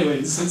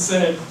violence." It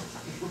said,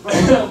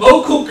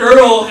 local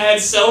girl had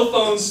cell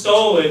phone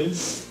stolen.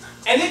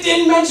 And it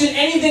didn't mention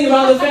anything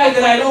about the fact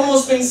that I had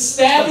almost been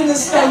stabbed in the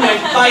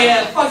stomach by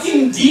a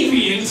fucking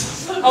deviant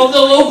of the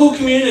local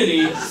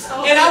community.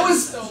 And I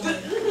was,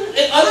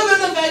 other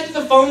than the fact that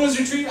the phone was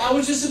retrieved, I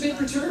was just a bit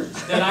perturbed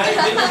that I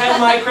didn't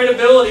have my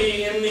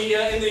credibility in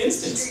the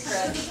instance.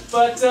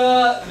 But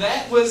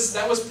that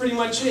was pretty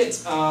much it.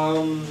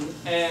 And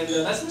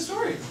that's my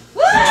story.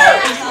 So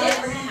what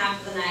we're gonna have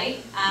for the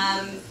night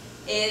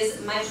is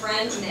my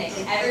friend Nick.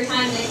 And every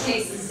time Nick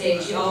takes the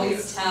stage, he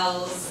always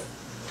tells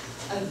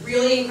a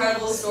really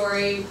incredible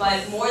story,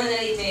 but more than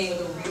anything, with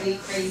a really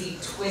crazy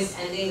twist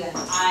ending that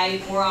I,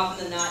 more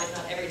often than not, if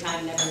not every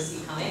time, never see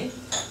coming.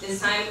 This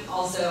time,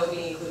 also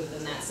being included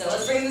in that. So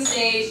let's bring to the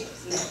stage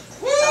Nick.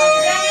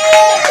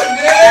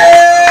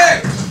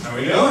 Nick! How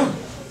we doing?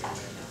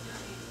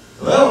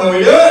 Hello, how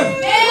we doing?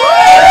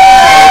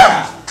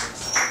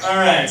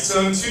 Alright,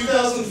 so in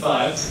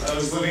 2005, I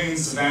was living in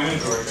Savannah,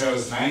 Georgia. I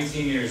was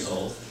 19 years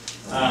old.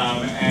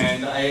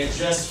 And I had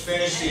just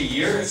finished a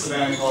year at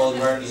Savannah College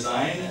of Art and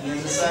Design, and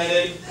then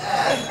decided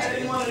I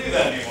didn't want to do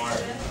that anymore.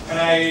 And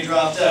I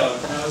dropped out.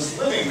 And I was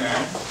living there.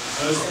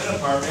 I was in an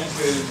apartment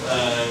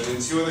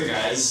with two other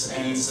guys,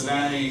 and in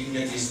Savannah you can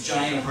get these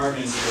giant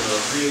apartments for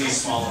a really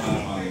small amount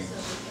of money.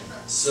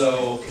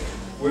 So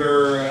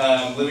we're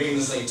living in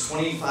this like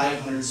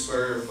 2,500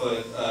 square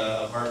foot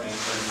apartment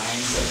for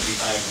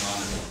 $975 a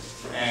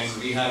month,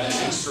 and we have an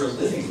extra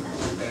living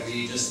room that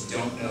we just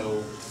don't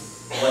know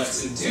what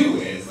to do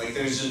with. Like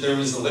there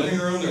was a living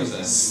room, there was a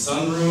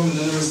sunroom, and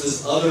then there was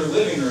this other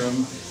living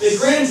room that,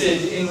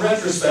 granted, in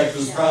retrospect,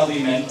 was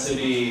probably meant to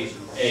be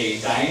a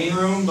dining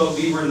room, but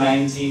we were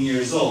 19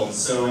 years old,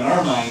 so in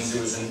our minds it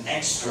was an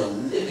extra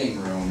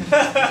living room.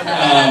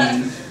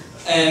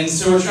 And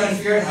so we're trying to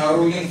figure out, how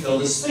are we going to fill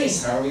this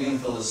space? How are we going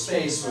to fill this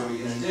space? What are we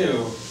going to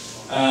do?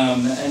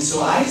 And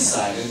so I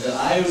decided that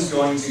I was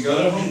going to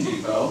go to Home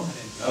Depot.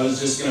 I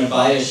was just going to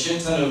buy a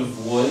shit ton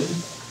of wood,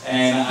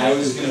 and I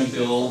was going to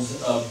build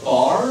a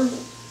bar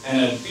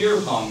and a beer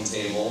pong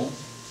table.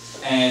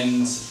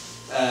 And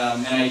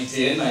I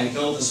did. I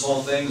built this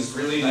whole thing, this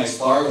really nice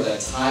bar with a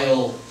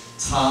tile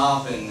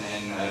top and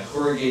a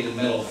corrugated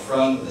metal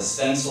front with a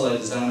stencil I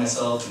designed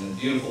myself, and a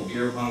beautiful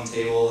beer pong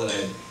table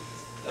that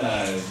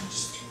I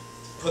just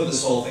put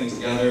this whole thing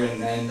together.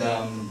 And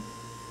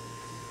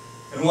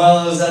while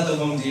I was at the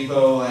Home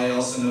Depot, I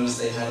also noticed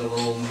they had a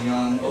little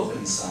neon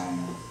open sign.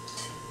 I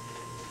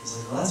was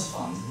like, well, that's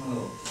fun.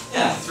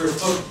 Yeah,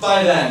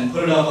 buy that and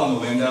put it up on the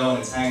window, and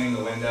it's hanging in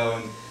the window.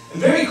 And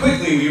very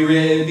quickly, we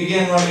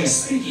began running a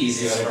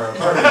speakeasy out of our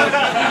apartment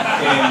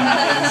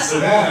in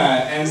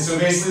Savannah. And so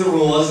basically the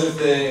rule was, if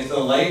the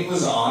light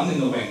was on in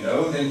the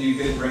window, then you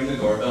could ring the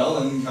doorbell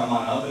and come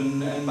on up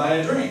and buy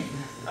a drink.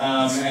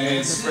 And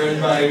it spread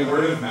by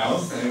word of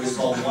mouth, and it was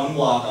called One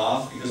Block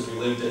Off because we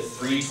lived at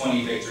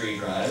 320 Victory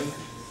Drive.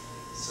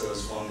 So it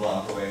was 1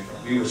 block away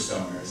from, we were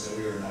stoners, and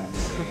we were not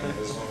mistaken. It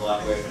was 1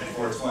 block away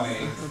from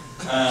 420.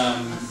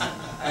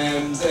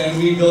 And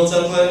we built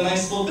up a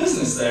nice little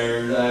business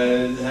there,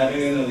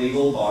 having an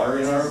illegal bar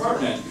in our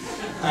apartment.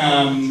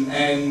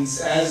 And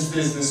as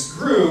business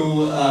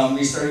grew,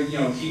 we started,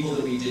 people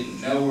that we didn't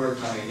know were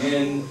coming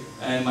in,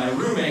 and my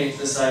roommate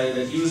decided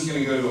that he was going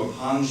to go to a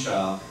pawn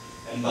shop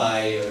and buy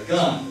a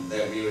gun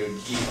that we would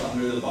keep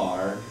under the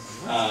bar,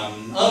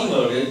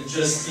 unloaded,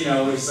 just,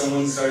 if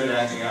someone started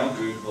acting up,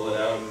 we would pull it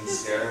out and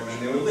scare them and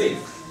they would leave.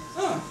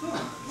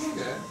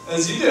 Okay.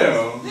 As you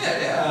do.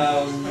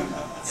 Yeah.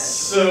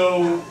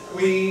 So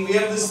we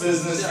have this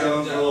business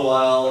going for a little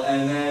while,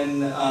 and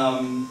then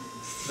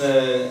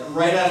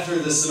right after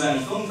the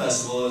Savannah Film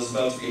Festival, it was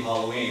about to be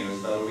Halloween. It was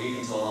about a week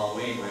until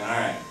Halloween. We went, all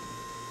right,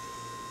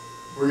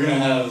 we're going to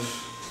have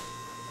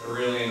a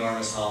really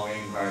enormous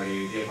Halloween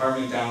party. The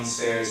apartment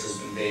downstairs has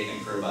been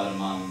vacant for about a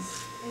month.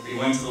 We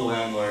went to the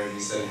landlord and we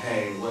said,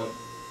 hey, what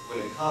would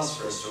it cost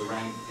for us to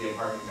rent the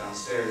apartment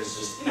downstairs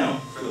just,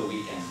 for the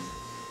weekend?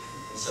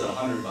 They said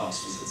 $100, we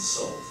said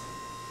sold.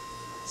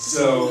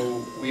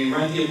 So we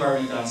rent the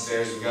apartment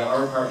downstairs, we got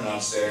our apartment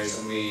upstairs,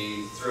 and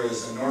we throw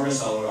this enormous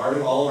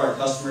Halloween. All of our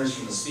customers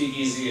from the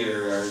speakeasy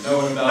are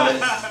knowing about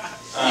it.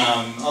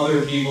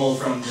 Other people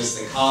from just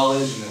the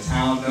college and the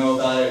town know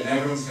about it, and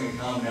everyone's going to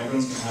come, and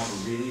everyone's going to have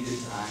a really good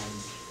time.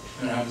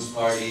 We're gonna have this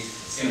party.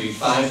 It's gonna be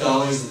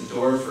 $5 at the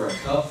door for a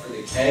cup for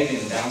the keg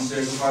in the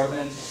downstairs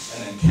apartment,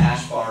 and then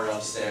cash bar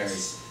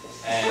upstairs.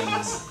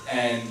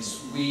 And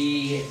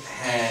we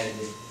had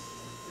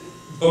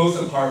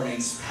both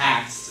apartments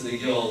packed to the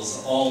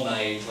gills all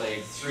night,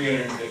 like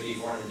 350,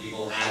 400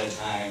 people at a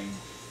time,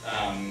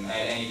 at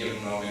any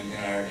given moment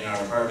in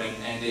our apartment.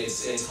 And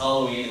it's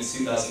Halloween, it's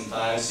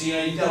 2005, so you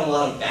know, you've got a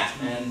lot of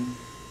Batman,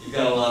 you've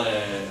got a lot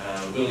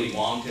of Willy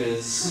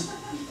Wonkas,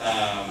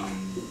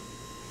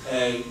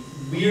 a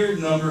weird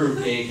number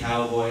of gay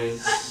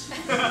cowboys.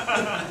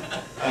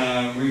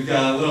 We've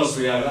got, what else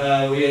we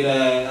have? We had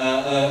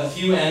a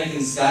few Anakin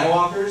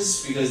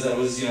Skywalkers, because that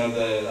was, you know,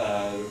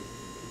 the,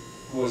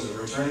 what was it,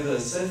 Return of the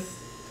Sith?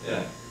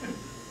 Yeah.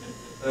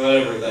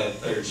 Whatever that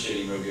third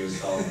shitty movie was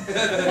called.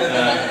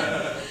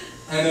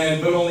 And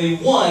then, but only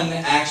one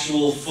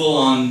actual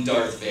full-on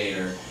Darth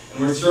Vader. And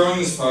we're throwing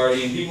this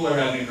party, and people are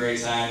having a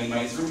great time,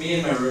 and me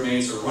and my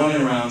roommates are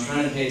running around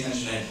trying to pay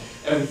attention to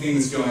everything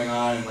that's going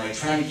on, and like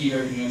trying to keep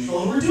everything in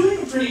control. And we're doing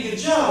a pretty good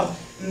job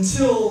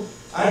until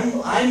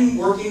I'm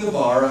working the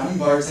bar, I'm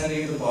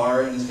bartending at the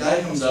bar, and this guy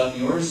comes up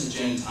and he orders a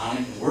gin and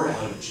tonic, and we're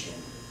out of gin.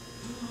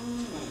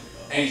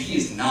 And he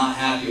is not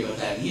happy about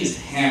that. He is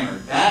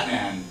hammered.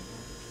 Batman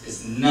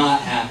is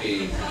not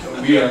happy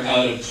that we are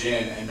out of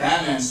gin. And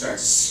Batman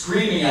starts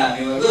screaming at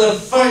me like, "What the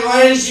fuck,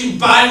 why didn't you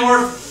buy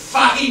more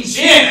fucking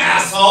gin,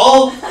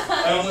 asshole?" And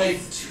I'm like,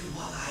 "Dude,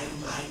 what?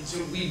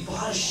 We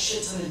bought a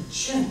shit ton of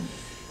gin."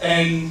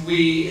 And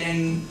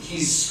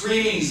he's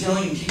screaming, he's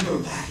yelling, and people are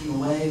backing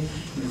away, and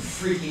they're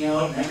freaking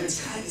out, and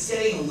it's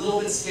getting a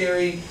little bit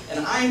scary.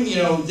 And I'm, you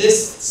know,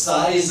 this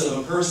size of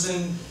a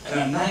person, and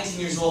I'm 19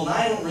 years old, and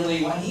I don't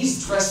really, and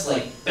he's dressed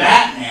like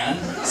Batman,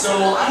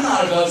 so I'm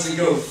not about to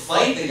go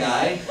fight the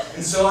guy.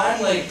 And so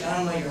I'm like,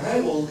 all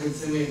right, well, good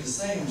thing we have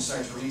this thing. I'm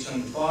starting to reach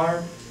on the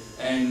bar,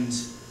 and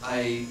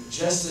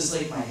just as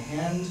like my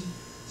hand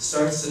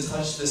starts to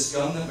touch this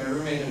gun that my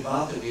roommate had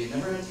bought that we had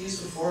never had to use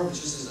before, but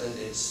just as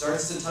it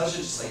starts to touch it,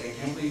 just like, I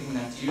can't believe I'm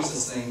gonna have to use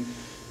this thing,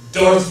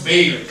 Darth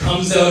Vader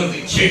comes out of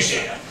the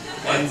kitchen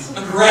and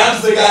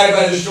grabs the guy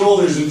by the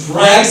shoulders and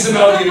drags him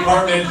out of the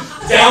apartment,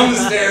 down the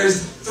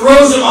stairs,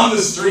 throws him on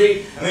the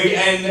street,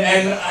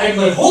 and I'm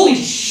like, holy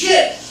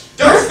shit!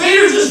 Darth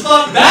Vader just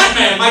fought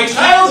Batman! My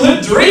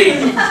childhood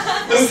dream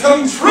has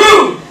come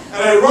true!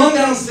 And I run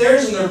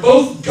downstairs and they're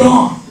both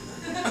gone.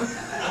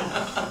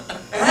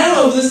 And I don't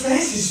know who this guy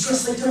is. He's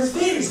dressed like Darth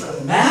Vader. He's got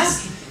a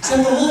mask. He's got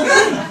the whole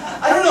thing.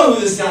 I don't know who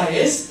this guy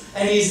is.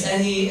 And he's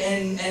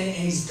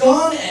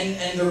gone.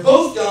 And they're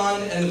both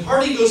gone. And the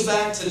party goes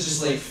back to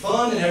just like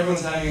fun, and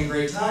everyone's having a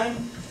great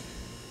time.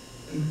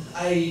 And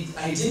I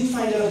didn't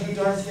find out who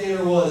Darth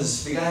Vader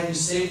was, the guy who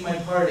saved my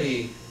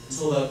party,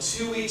 until about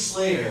 2 weeks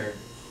later.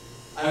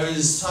 I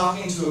was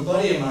talking to a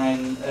buddy of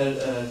mine at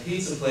a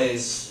pizza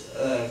place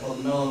called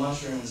the Mellow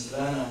Mushroom in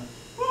Savannah,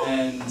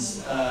 and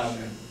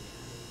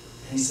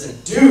he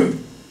said,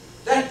 "Dude,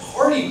 that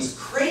party was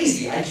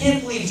crazy. I can't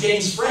believe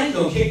James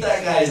Franco kicked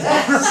that guy's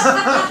ass."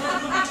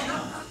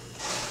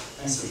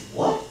 I said,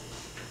 "What?"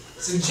 I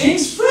said,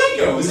 "James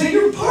Franco was at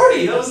your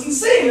party. That was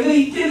insane. And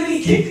then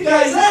he kicked the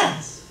guy's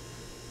ass."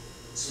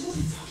 I said, "What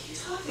the fuck are you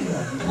talking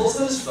about?" He pulls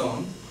out his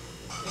phone,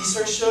 and he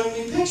starts showing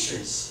me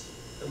pictures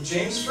of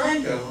James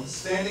Franco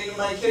standing in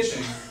my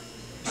kitchen,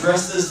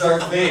 dressed as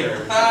Darth Vader,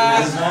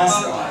 with his mask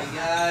on. Oh my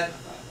God.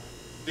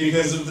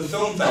 Because of the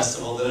film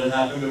festival that had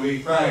happened a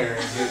week prior,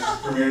 and he had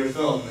premiered a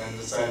film and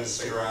decided to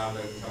stick around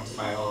and come to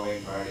my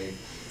Halloween party.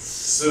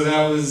 So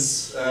that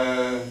was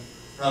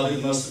probably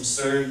the most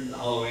absurd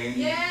Halloween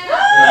that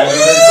I've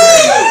ever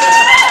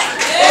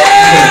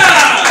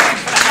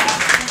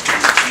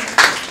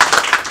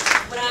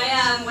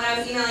When I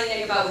was emailing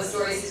Nick about what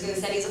stories he was going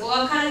to send, he said, "Well,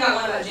 I've kind of got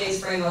one about James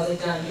Franco." I was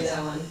like, "Done, do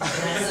that one." And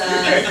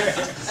that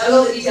was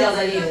all the details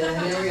I needed,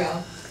 and there we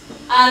go.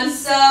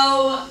 So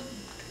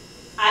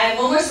I have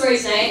one more story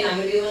tonight, and I'm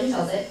going to be the one who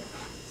tells it.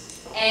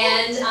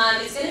 And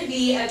it's going to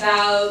be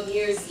about New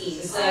Year's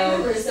Eve.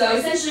 So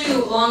essentially,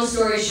 long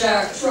story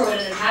short, what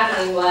ended up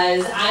happening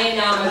was I am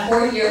now in my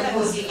 4th year of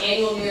hosting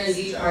annual New Year's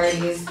Eve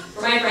parties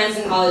for my friends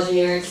in college in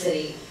New York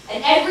City.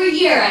 And every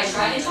year I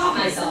try to top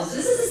myself. So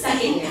this is the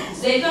 2nd year.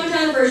 So they've come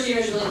down the 1st year,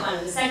 it's really fun.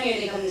 And the 2nd year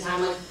they come to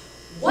town, like,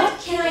 what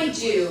can I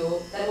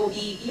do that will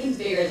be even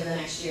bigger than the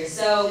next year?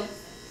 So,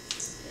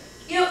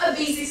 you know, a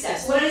basic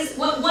steps. One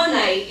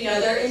night, you know,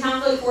 they're in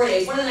town for like 4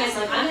 days. One of the nights,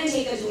 I'm like, I'm going to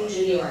take them to Ninja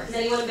New York. Has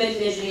anyone been to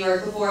Ninja New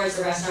York before? It's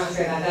a restaurant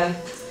in Tribeca.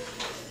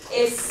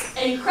 It's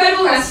an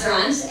incredible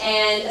restaurant,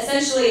 and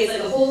essentially it's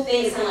like the whole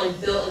thing is kind of like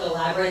built like a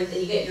labyrinth,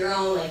 and you get your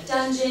own like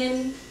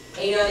dungeon,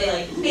 and you know, they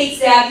like fake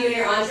stab you and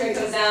your entree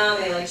comes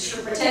down, they like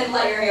pretend to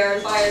light your hair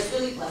on fire. It's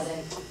really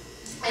pleasant.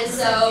 And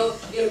so,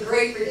 you know,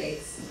 great for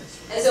dates.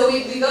 And so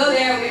we go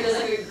there, there's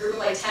like a group of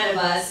like 10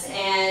 of us,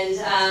 and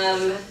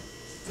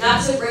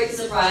not to break the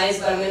surprise,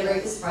 but I'm going to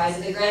break the surprise.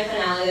 At the grand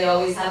finale, they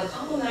always have a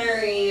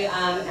complimentary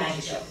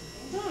magic show.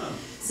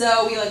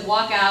 So we like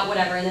walk out,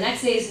 whatever, and the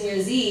next day is New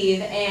Year's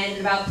Eve, and at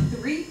about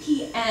 3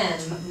 p.m.,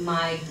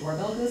 my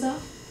doorbell goes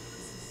off.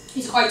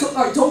 He's like,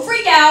 all right, don't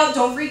freak out,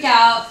 don't freak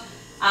out.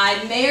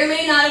 I may or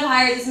may not have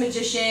hired this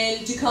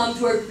magician to come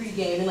to our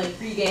pregame, and like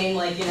pregame,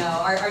 like, you know,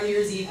 our New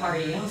Year's Eve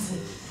party. And I was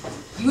like,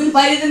 you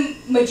invited the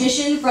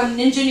magician from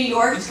Ninja New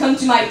York to come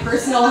to my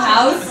personal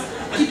house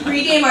to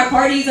pregame our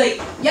party? He's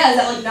like, yeah, is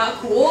that like not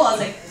cool? I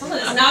was like,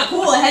 it's not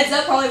cool. A heads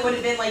up probably would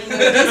have been like, you know,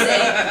 what you say.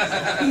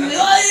 He was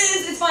like, oh,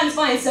 it's fine, it's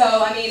fine. So,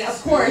 I mean,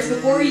 of course,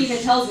 before he even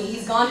tells me,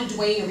 he's gone to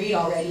Dwayne Reed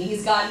already.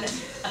 He's gotten a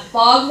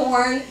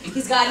foghorn,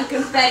 he's gotten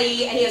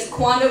confetti, and he has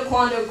Quando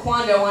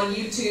on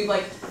YouTube,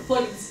 like,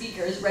 plugged with the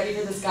speakers, ready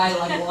for this guy to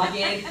like walk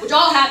in, which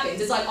all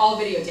happens. It's like all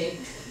videotaped.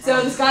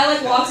 So this guy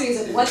like walks in, he's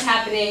like, what's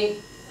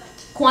happening?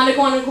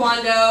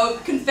 Quando,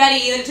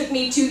 confetti that took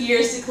me 2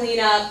 years to clean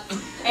up,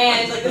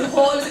 and like it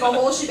was like a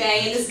whole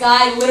shebang. And this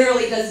guy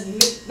literally does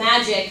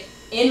magic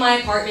in my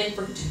apartment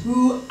for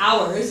 2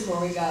 hours before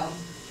we go.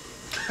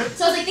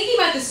 So I was like thinking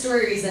about this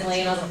story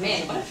recently, and I was like,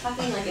 man, what a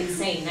fucking like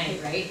insane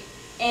night, right?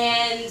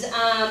 And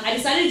I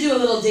decided to do a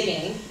little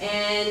digging,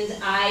 and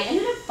I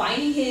ended up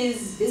finding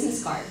his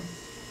business card.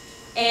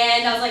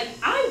 And I was like,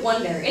 I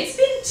wonder, it's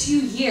been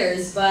 2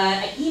 years, but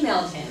I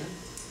emailed him,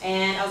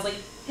 and I was like,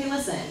 hey,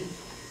 listen,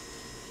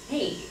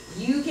 hey,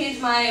 you came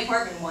to my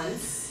apartment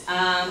once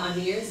on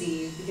New Year's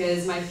Eve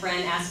because my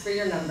friend asked for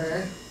your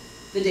number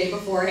the day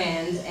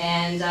beforehand,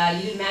 and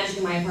you did magic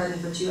in my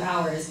apartment for 2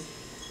 hours.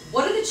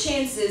 What are the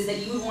chances that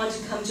you would want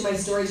to come to my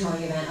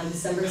storytelling event on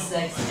December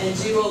 6th and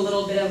do a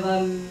little bit of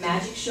a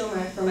magic show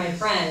for my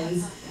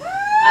friends?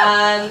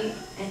 And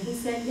he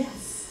said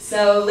yes.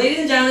 So, ladies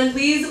and gentlemen,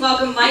 please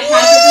welcome Mike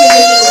Patrick,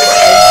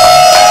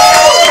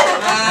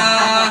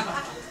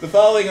 the The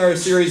following are a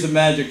series of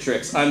magic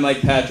tricks. I'm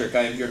Mike Patrick.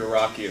 I am here to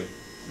rock you.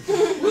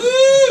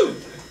 Woo!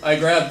 I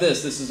grabbed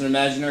this. This is an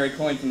imaginary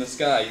coin from the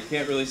sky. You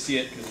can't really see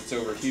it because it's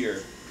over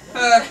here.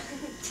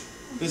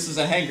 This is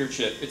a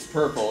handkerchief. It's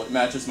purple. It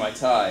matches my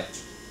tie.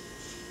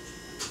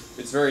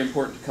 It's very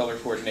important to color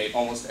coordinate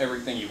almost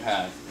everything you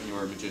have when you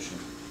are a magician.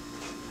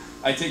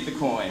 I take the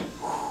coin.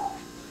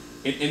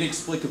 It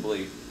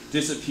inexplicably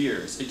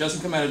disappears. It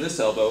doesn't come out of this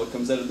elbow, it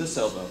comes out of this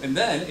elbow. And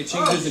then it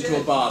changes into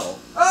a bottle.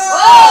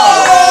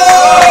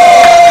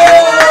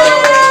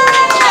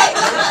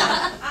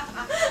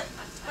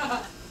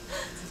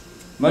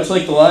 Much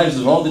like the lives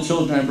of all the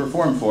children I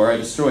performed for, I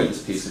destroyed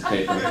this piece of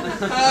paper.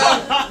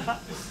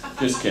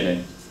 Just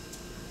kidding.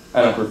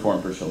 I don't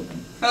perform for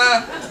children.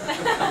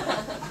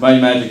 My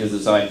magic is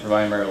designed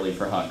primarily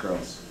for hot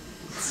girls.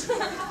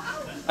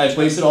 I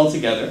place it all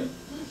together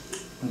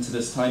into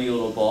this tiny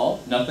little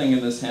ball. Nothing in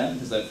this hand,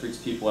 because that freaks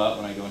people out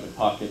when I go into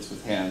pockets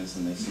with hands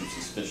and they seem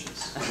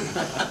suspicious.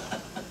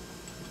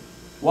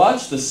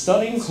 Watch the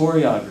stunning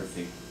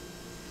choreography.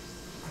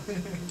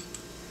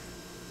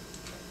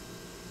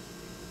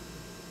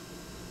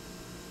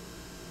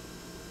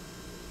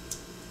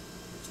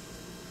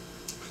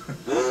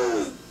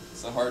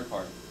 It's the hard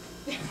part.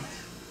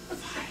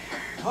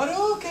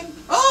 Hadouken!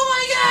 Oh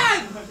my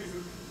god!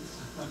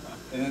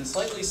 And then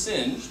slightly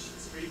singed,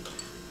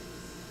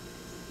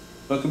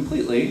 but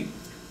completely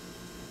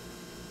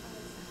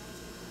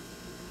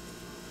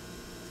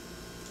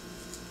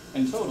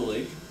and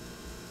totally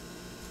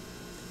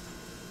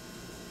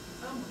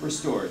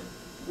restored.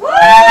 Woo!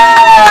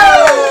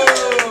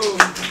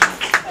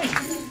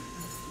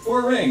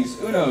 4 rings.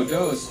 Uno,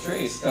 dos,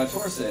 tres,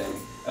 catorce.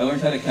 I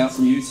learned how to count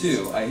from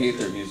U2. I hate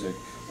their music.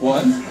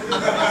 1, 2.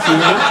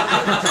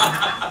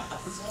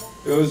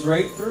 Goes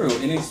right through.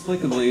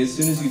 Inexplicably, as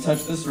soon as you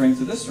touch this ring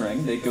to this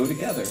ring, they go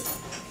together.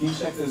 Can you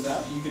check those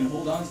out? You can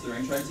hold on to the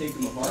ring. Try to take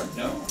them apart.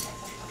 No?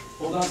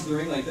 Hold on to the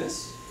ring like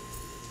this.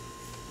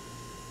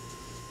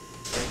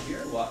 Right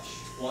here. Watch.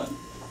 1,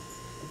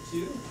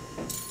 2,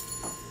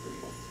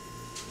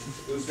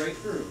 3. Goes right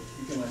through.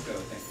 You can let go.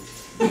 Thank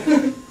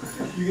you.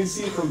 You can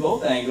see it from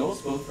both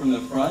angles, both from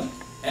the front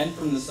and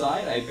from the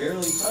side. I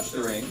barely touch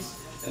the rings,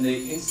 and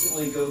they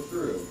instantly go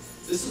through.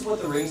 This is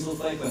what the rings look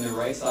like when they're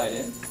right side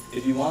in.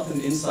 If you want them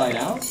inside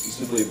out, you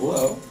simply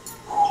blow,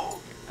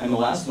 and the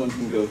last one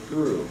can go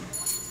through.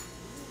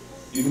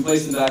 You can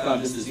place them back on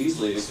just as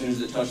easily. As soon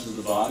as it touches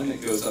the bottom,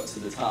 it goes up to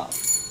the top.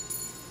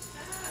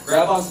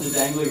 Grab onto the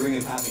dangly ring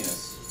of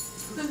happiness.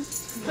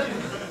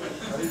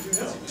 How did you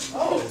know?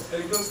 Oh,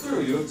 and it goes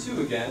through. You have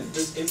 2 again.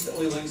 This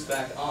instantly links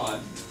back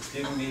on,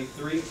 giving me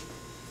 3.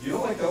 You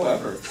don't let go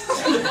ever.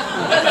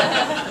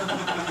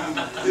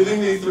 Giving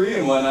me 3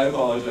 and 1, I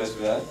apologize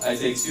for that. I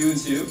take 2 and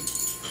 2,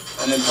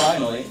 and then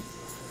finally,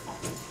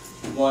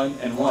 1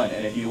 and 1.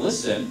 And if you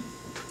listen,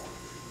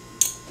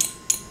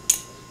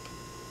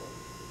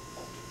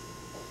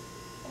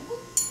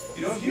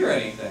 you don't hear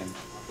anything.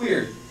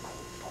 Weird.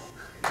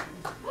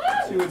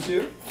 2 and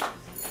 2.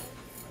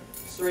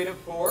 Straight up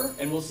 4,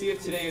 and we'll see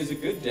if today is a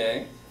good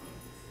day.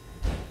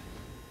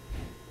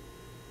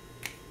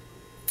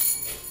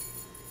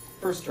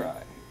 First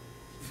try.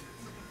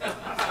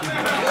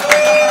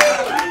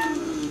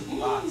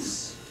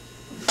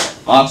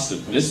 Lots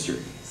of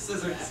mystery.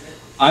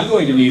 I'm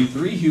going to need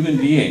 3 human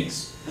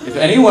beings. If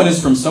anyone is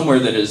from somewhere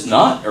that is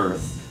not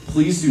Earth,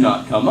 please do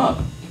not come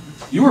up.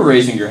 You were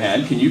raising your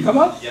hand. Can you come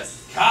up?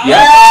 Yes.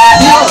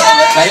 Yes.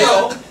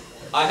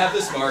 I have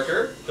this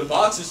marker, the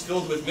box is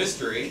filled with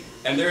mystery,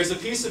 and there is a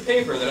piece of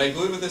paper that I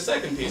glued with a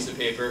second piece of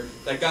paper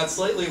that got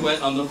slightly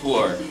wet on the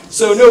floor.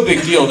 So no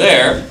big deal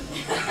there.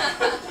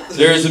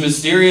 There is a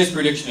mysterious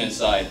prediction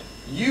inside.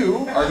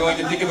 You are going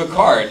to think of a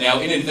card. Now,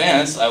 in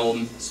advance, I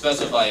will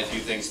specify a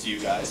few things to you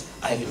guys.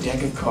 I have a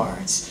deck of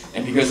cards,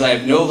 and because I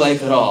have no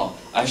life at all,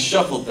 I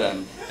shuffled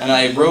them, and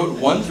I wrote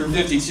 1 through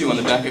 52 on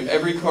the back of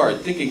every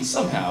card, thinking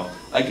somehow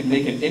I could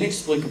make an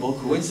inexplicable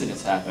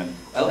coincidence happen.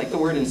 I like the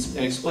word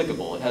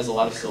inexplicable. It has a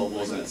lot of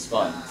syllables, and it's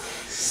fun.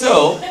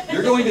 So,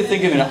 you're going to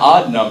think of an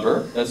odd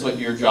number. That's what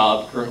your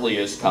job currently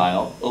is,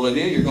 Kyle.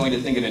 Olivia, you're going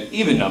to think of an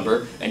even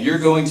number, and you're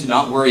going to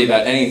not worry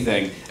about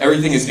anything.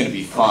 Everything is going to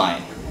be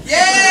fine. Yay!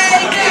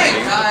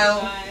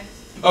 Kyle.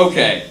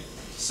 Okay,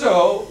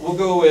 so we'll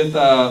go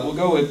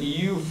with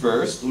you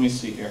first. Let me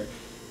see here.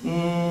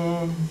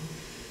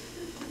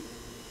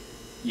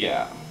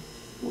 Yeah,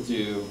 we'll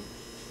do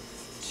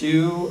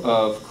 2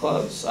 of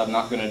clubs. I'm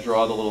not going to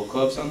draw the little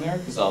clubs on there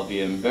because I'll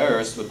be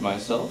embarrassed with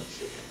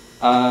myself.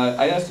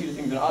 I asked you to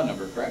think of an odd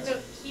number, correct? No,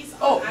 he's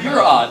Oh, you're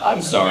odd.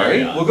 I'm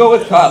sorry. We'll go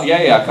with Kyle.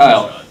 Yeah,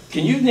 Kyle.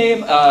 Can you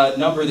name a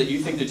number that you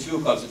think the 2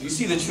 of clubs, if you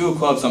see the 2 of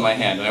clubs on my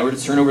hand and I were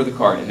to turn over the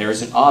card and there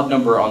is an odd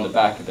number on the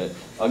back of it,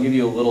 I'll give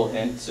you a little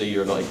hint so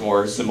you're like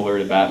more similar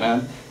to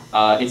Batman.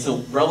 It's a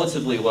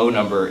relatively low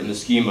number in the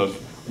scheme of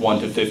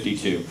 1 to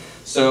 52.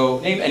 So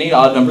name any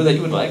odd number that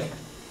you would like.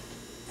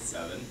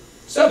 7.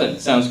 7,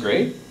 sounds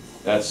great.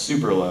 That's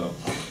super low.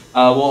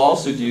 We'll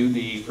also do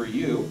for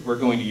you, we're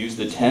going to use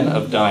the 10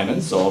 of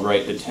diamonds, so I'll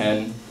write the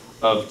 10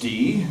 of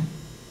D.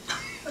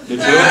 The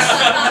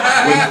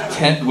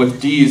jokes with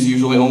D's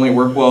usually only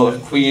work well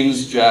with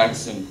queens,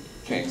 jacks, and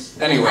kings.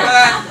 Anyway,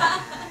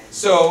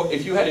 so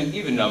if you had an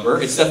even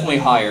number, it's definitely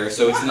higher,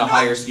 so it's in the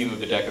higher scheme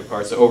of the deck of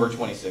cards, so over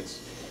 26.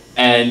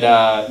 And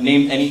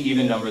name any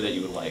even number that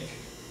you would like.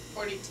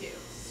 42.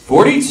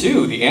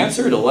 42, the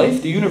answer to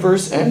life, the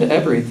universe, and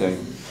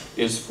everything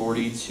is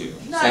 42.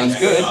 Nice. Sounds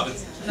good.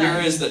 Robinson.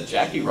 Here is the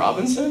Jackie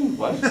Robinson?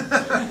 What? He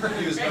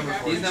was number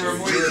 42. He's number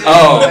 42.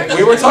 Oh,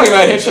 we were talking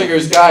about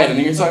Hitchhiker's Guide, and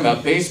then you're talking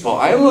about baseball.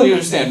 I don't really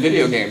understand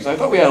video games. I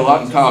thought we had a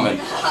lot in common.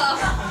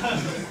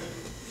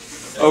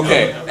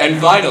 Okay,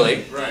 and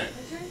finally,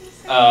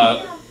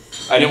 I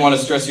didn't want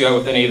to stress you out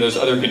with any of those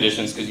other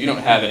conditions, because you don't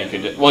have any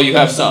conditions. Well, you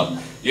have some.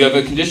 You have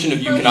a condition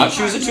of you cannot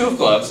choose a 2 of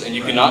clubs, and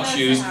you cannot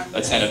choose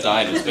a 10 of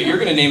diamonds. But you're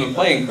going to name a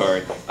playing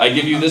card. I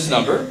give you this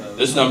number.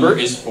 This number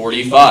is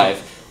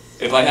 45.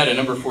 If I had a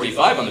number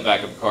 45 on the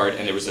back of a card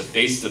and there was a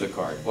face to the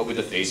card, what would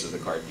the face of the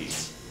card be?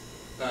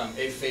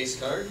 A face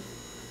card?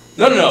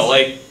 No,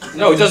 it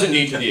doesn't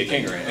need to be a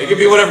king or anything. It could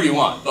be whatever you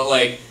want, but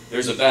like,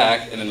 there's a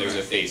back and then there's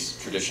a face,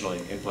 traditionally,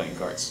 in playing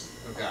cards.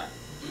 Okay.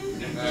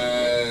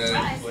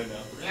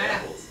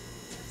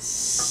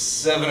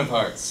 7 of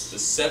hearts. The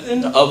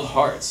 7 of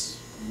hearts.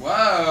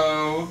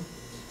 Whoa.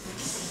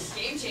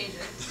 Game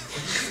changer.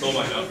 Stole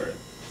my number.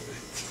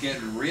 It's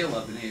getting real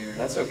up in here.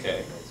 That's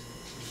okay.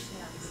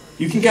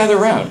 You can gather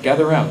around,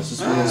 this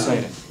is really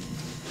exciting.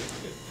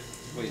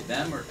 Wait,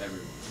 them or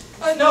everyone?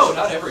 No,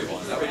 not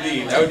everyone. That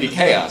would be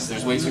chaos.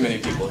 There's way too many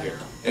people here.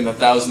 In the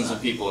thousands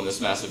of people in this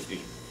massive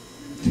feed.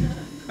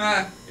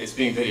 It's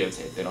being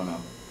videotaped, they don't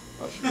know.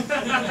 I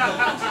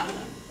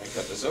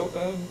cut this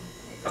open,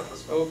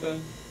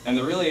 and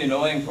the really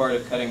annoying part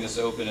of cutting this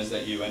open is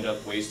that you end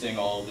up wasting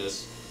all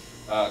this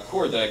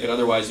cord that I could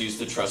otherwise use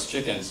to truss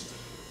chickens.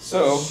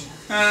 So,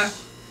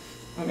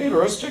 I made a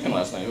roast chicken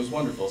last night. It was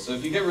wonderful. So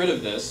if you get rid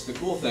of this, the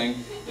cool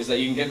thing is that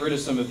you can get rid of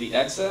some of the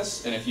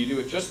excess, and if you do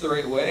it just the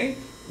right way,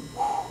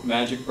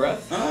 magic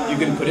breath, you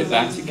can put it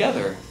back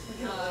together.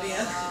 I'll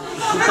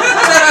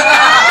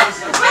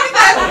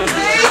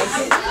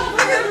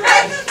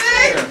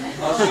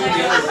show you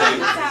the other thing.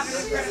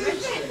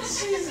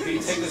 Can you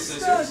take the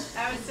scissors?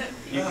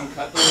 You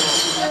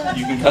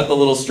can cut the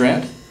little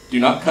strand. Do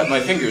not cut my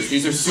fingers.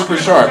 These are super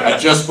sharp. I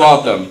just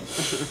bought them.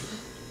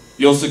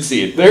 You'll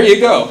succeed. There you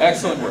go.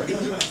 Excellent work.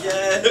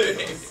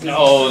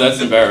 No, that's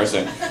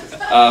embarrassing.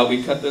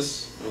 We cut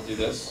this. We'll do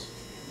this.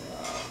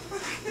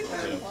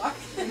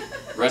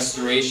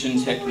 Restoration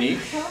technique.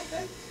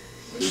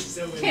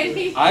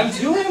 I'm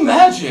doing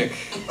magic.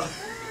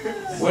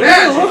 What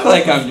does it look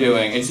like I'm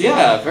doing? It's,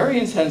 yeah, a very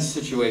intense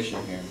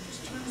situation here.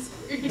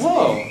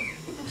 Whoa.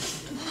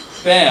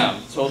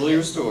 Bam. Totally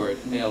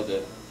restored. Nailed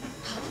it.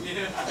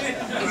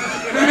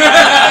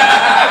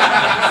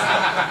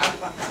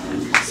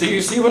 So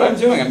you see what I'm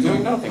doing? I'm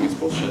doing nothing. It's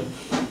bullshit.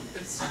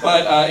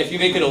 But if you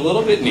make it a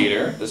little bit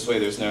neater, this way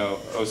there's no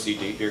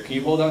OCD here. Can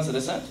you hold on to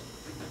this end?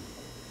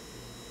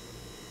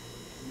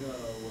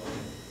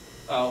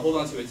 Hold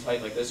on to it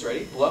tight like this.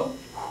 Ready? Blow.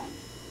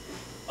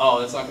 Oh,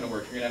 that's not going to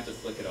work. You're going to have to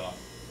flick it off.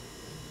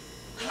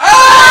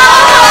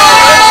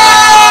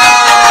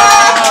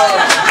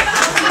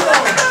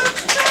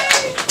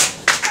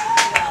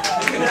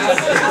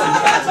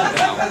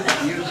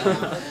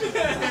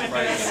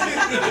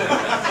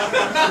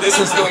 This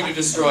is going to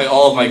destroy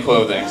all of my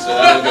clothing, so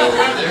that'll go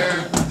over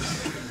there.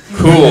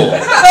 Cool.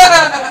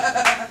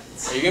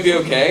 Are you going to be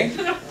okay?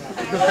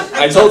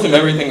 I told him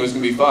everything was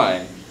going to be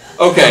fine.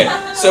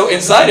 Okay, so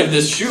inside of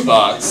this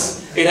shoebox,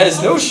 it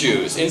has no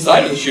shoes.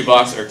 Inside of the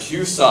shoebox are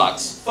 2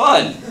 socks.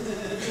 Fun!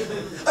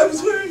 I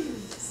was wearing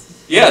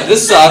Yeah,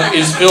 this sock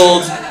is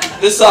filled.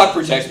 This sock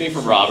protects me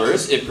from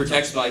robbers. It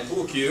protects my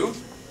pool cue.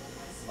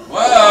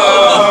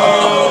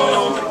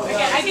 Whoa! Okay,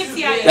 I can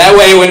see how you. That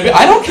way, when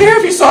I don't care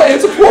if you saw it,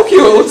 it's a pool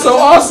cue. It looks so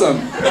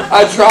awesome.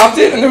 I dropped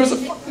it and there was a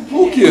fucking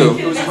pool cue.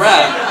 It was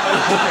rad.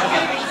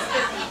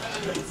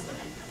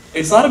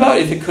 It's not about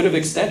if it could have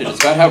extended. It's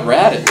about how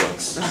rad it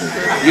looks.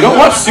 You don't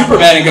watch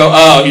Superman and go,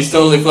 oh, he's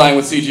totally flying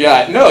with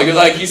CGI. No, you're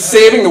like, he's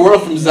saving the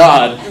world from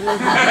Zod.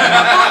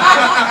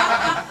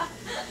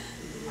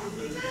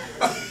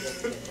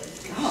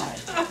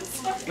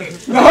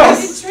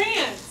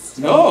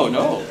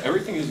 No,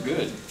 everything is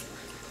good.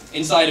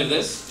 Inside of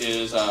this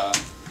is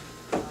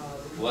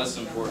less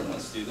important.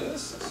 Let's do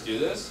this.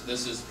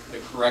 This is the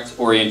correct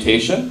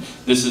orientation.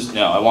 This is,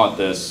 no, I want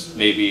this.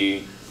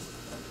 Maybe,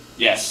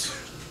 yes.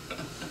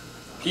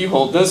 Can you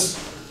hold this?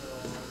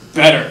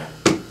 Better.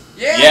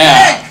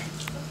 Yeah.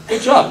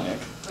 Good job, Nick.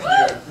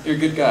 You're a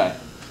good guy.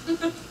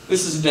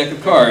 This is a deck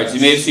of cards.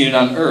 You may have seen it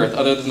on Earth,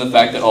 other than the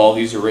fact that all of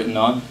these are written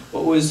on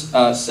what was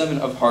 7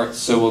 of hearts.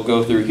 So we'll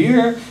go through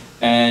here,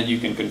 and you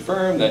can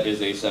confirm that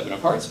is a 7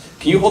 of hearts.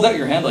 Can you hold out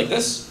your hand like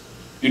this?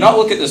 Do not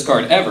look at this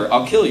card ever.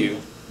 I'll kill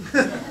you.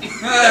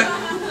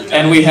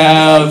 And we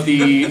have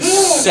the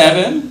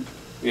 7.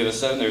 We have a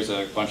 7. There's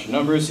a bunch of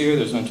numbers here.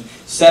 There's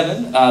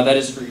 7. That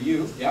is for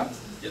you. Yeah?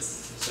 Yes.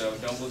 So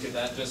don't look at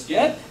that just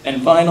yet.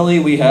 And finally,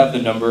 we have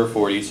the number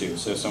 42.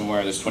 So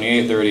somewhere there's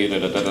 28, 30,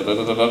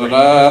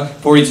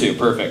 42.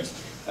 Perfect.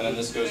 And then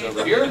this goes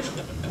over here.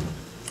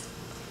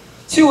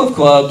 2 of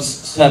clubs,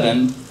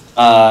 7.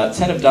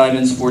 10 of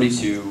diamonds,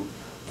 42.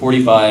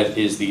 45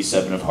 is the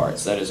 7 of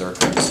hearts. That is our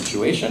current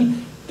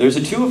situation. There's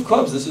a 2 of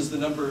clubs. This is the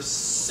number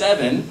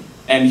 7.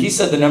 And he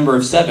said the number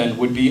of 7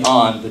 would be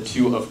on the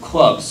 2 of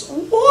clubs.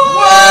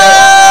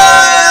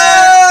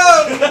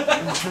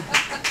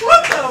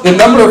 The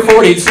number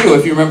 42,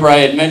 if you remember, I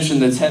had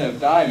mentioned the 10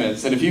 of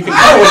diamonds. And if you can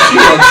tell what she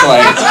looks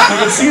like, you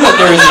can see that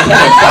there is a 10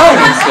 of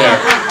diamonds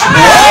there.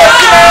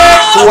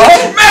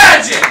 What?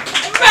 Magic!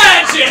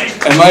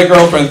 And my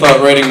girlfriend thought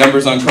writing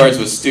numbers on cards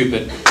was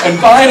stupid. And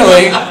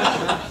finally,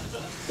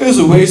 it was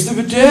a waste of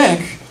a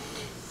deck.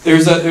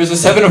 There's a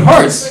 7 of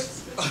hearts.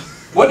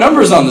 What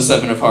number is on the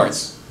 7 of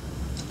hearts?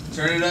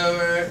 Turn it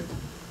over.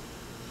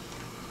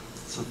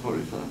 It's a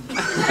 45.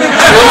 Everybody.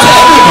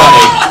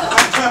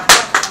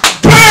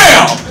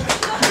 Bam!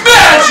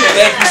 Magic!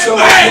 Thank you so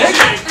much, Nick.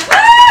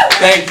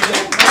 Thank you.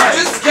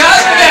 Just got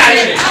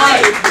magic!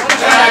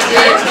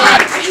 Magic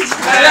Mike!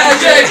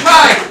 Magic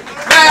Mike!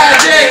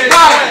 Magic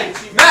Mike!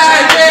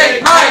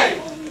 Magic Mike!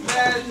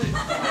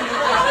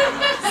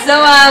 So,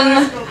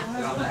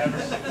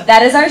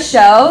 that is our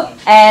show,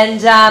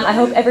 and I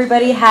hope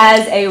everybody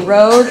has a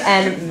rogue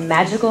and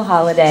magical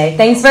holiday.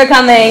 Thanks for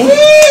coming.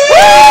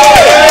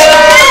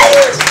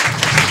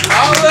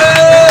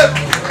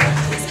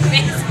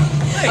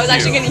 I was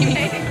actually going to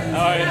email.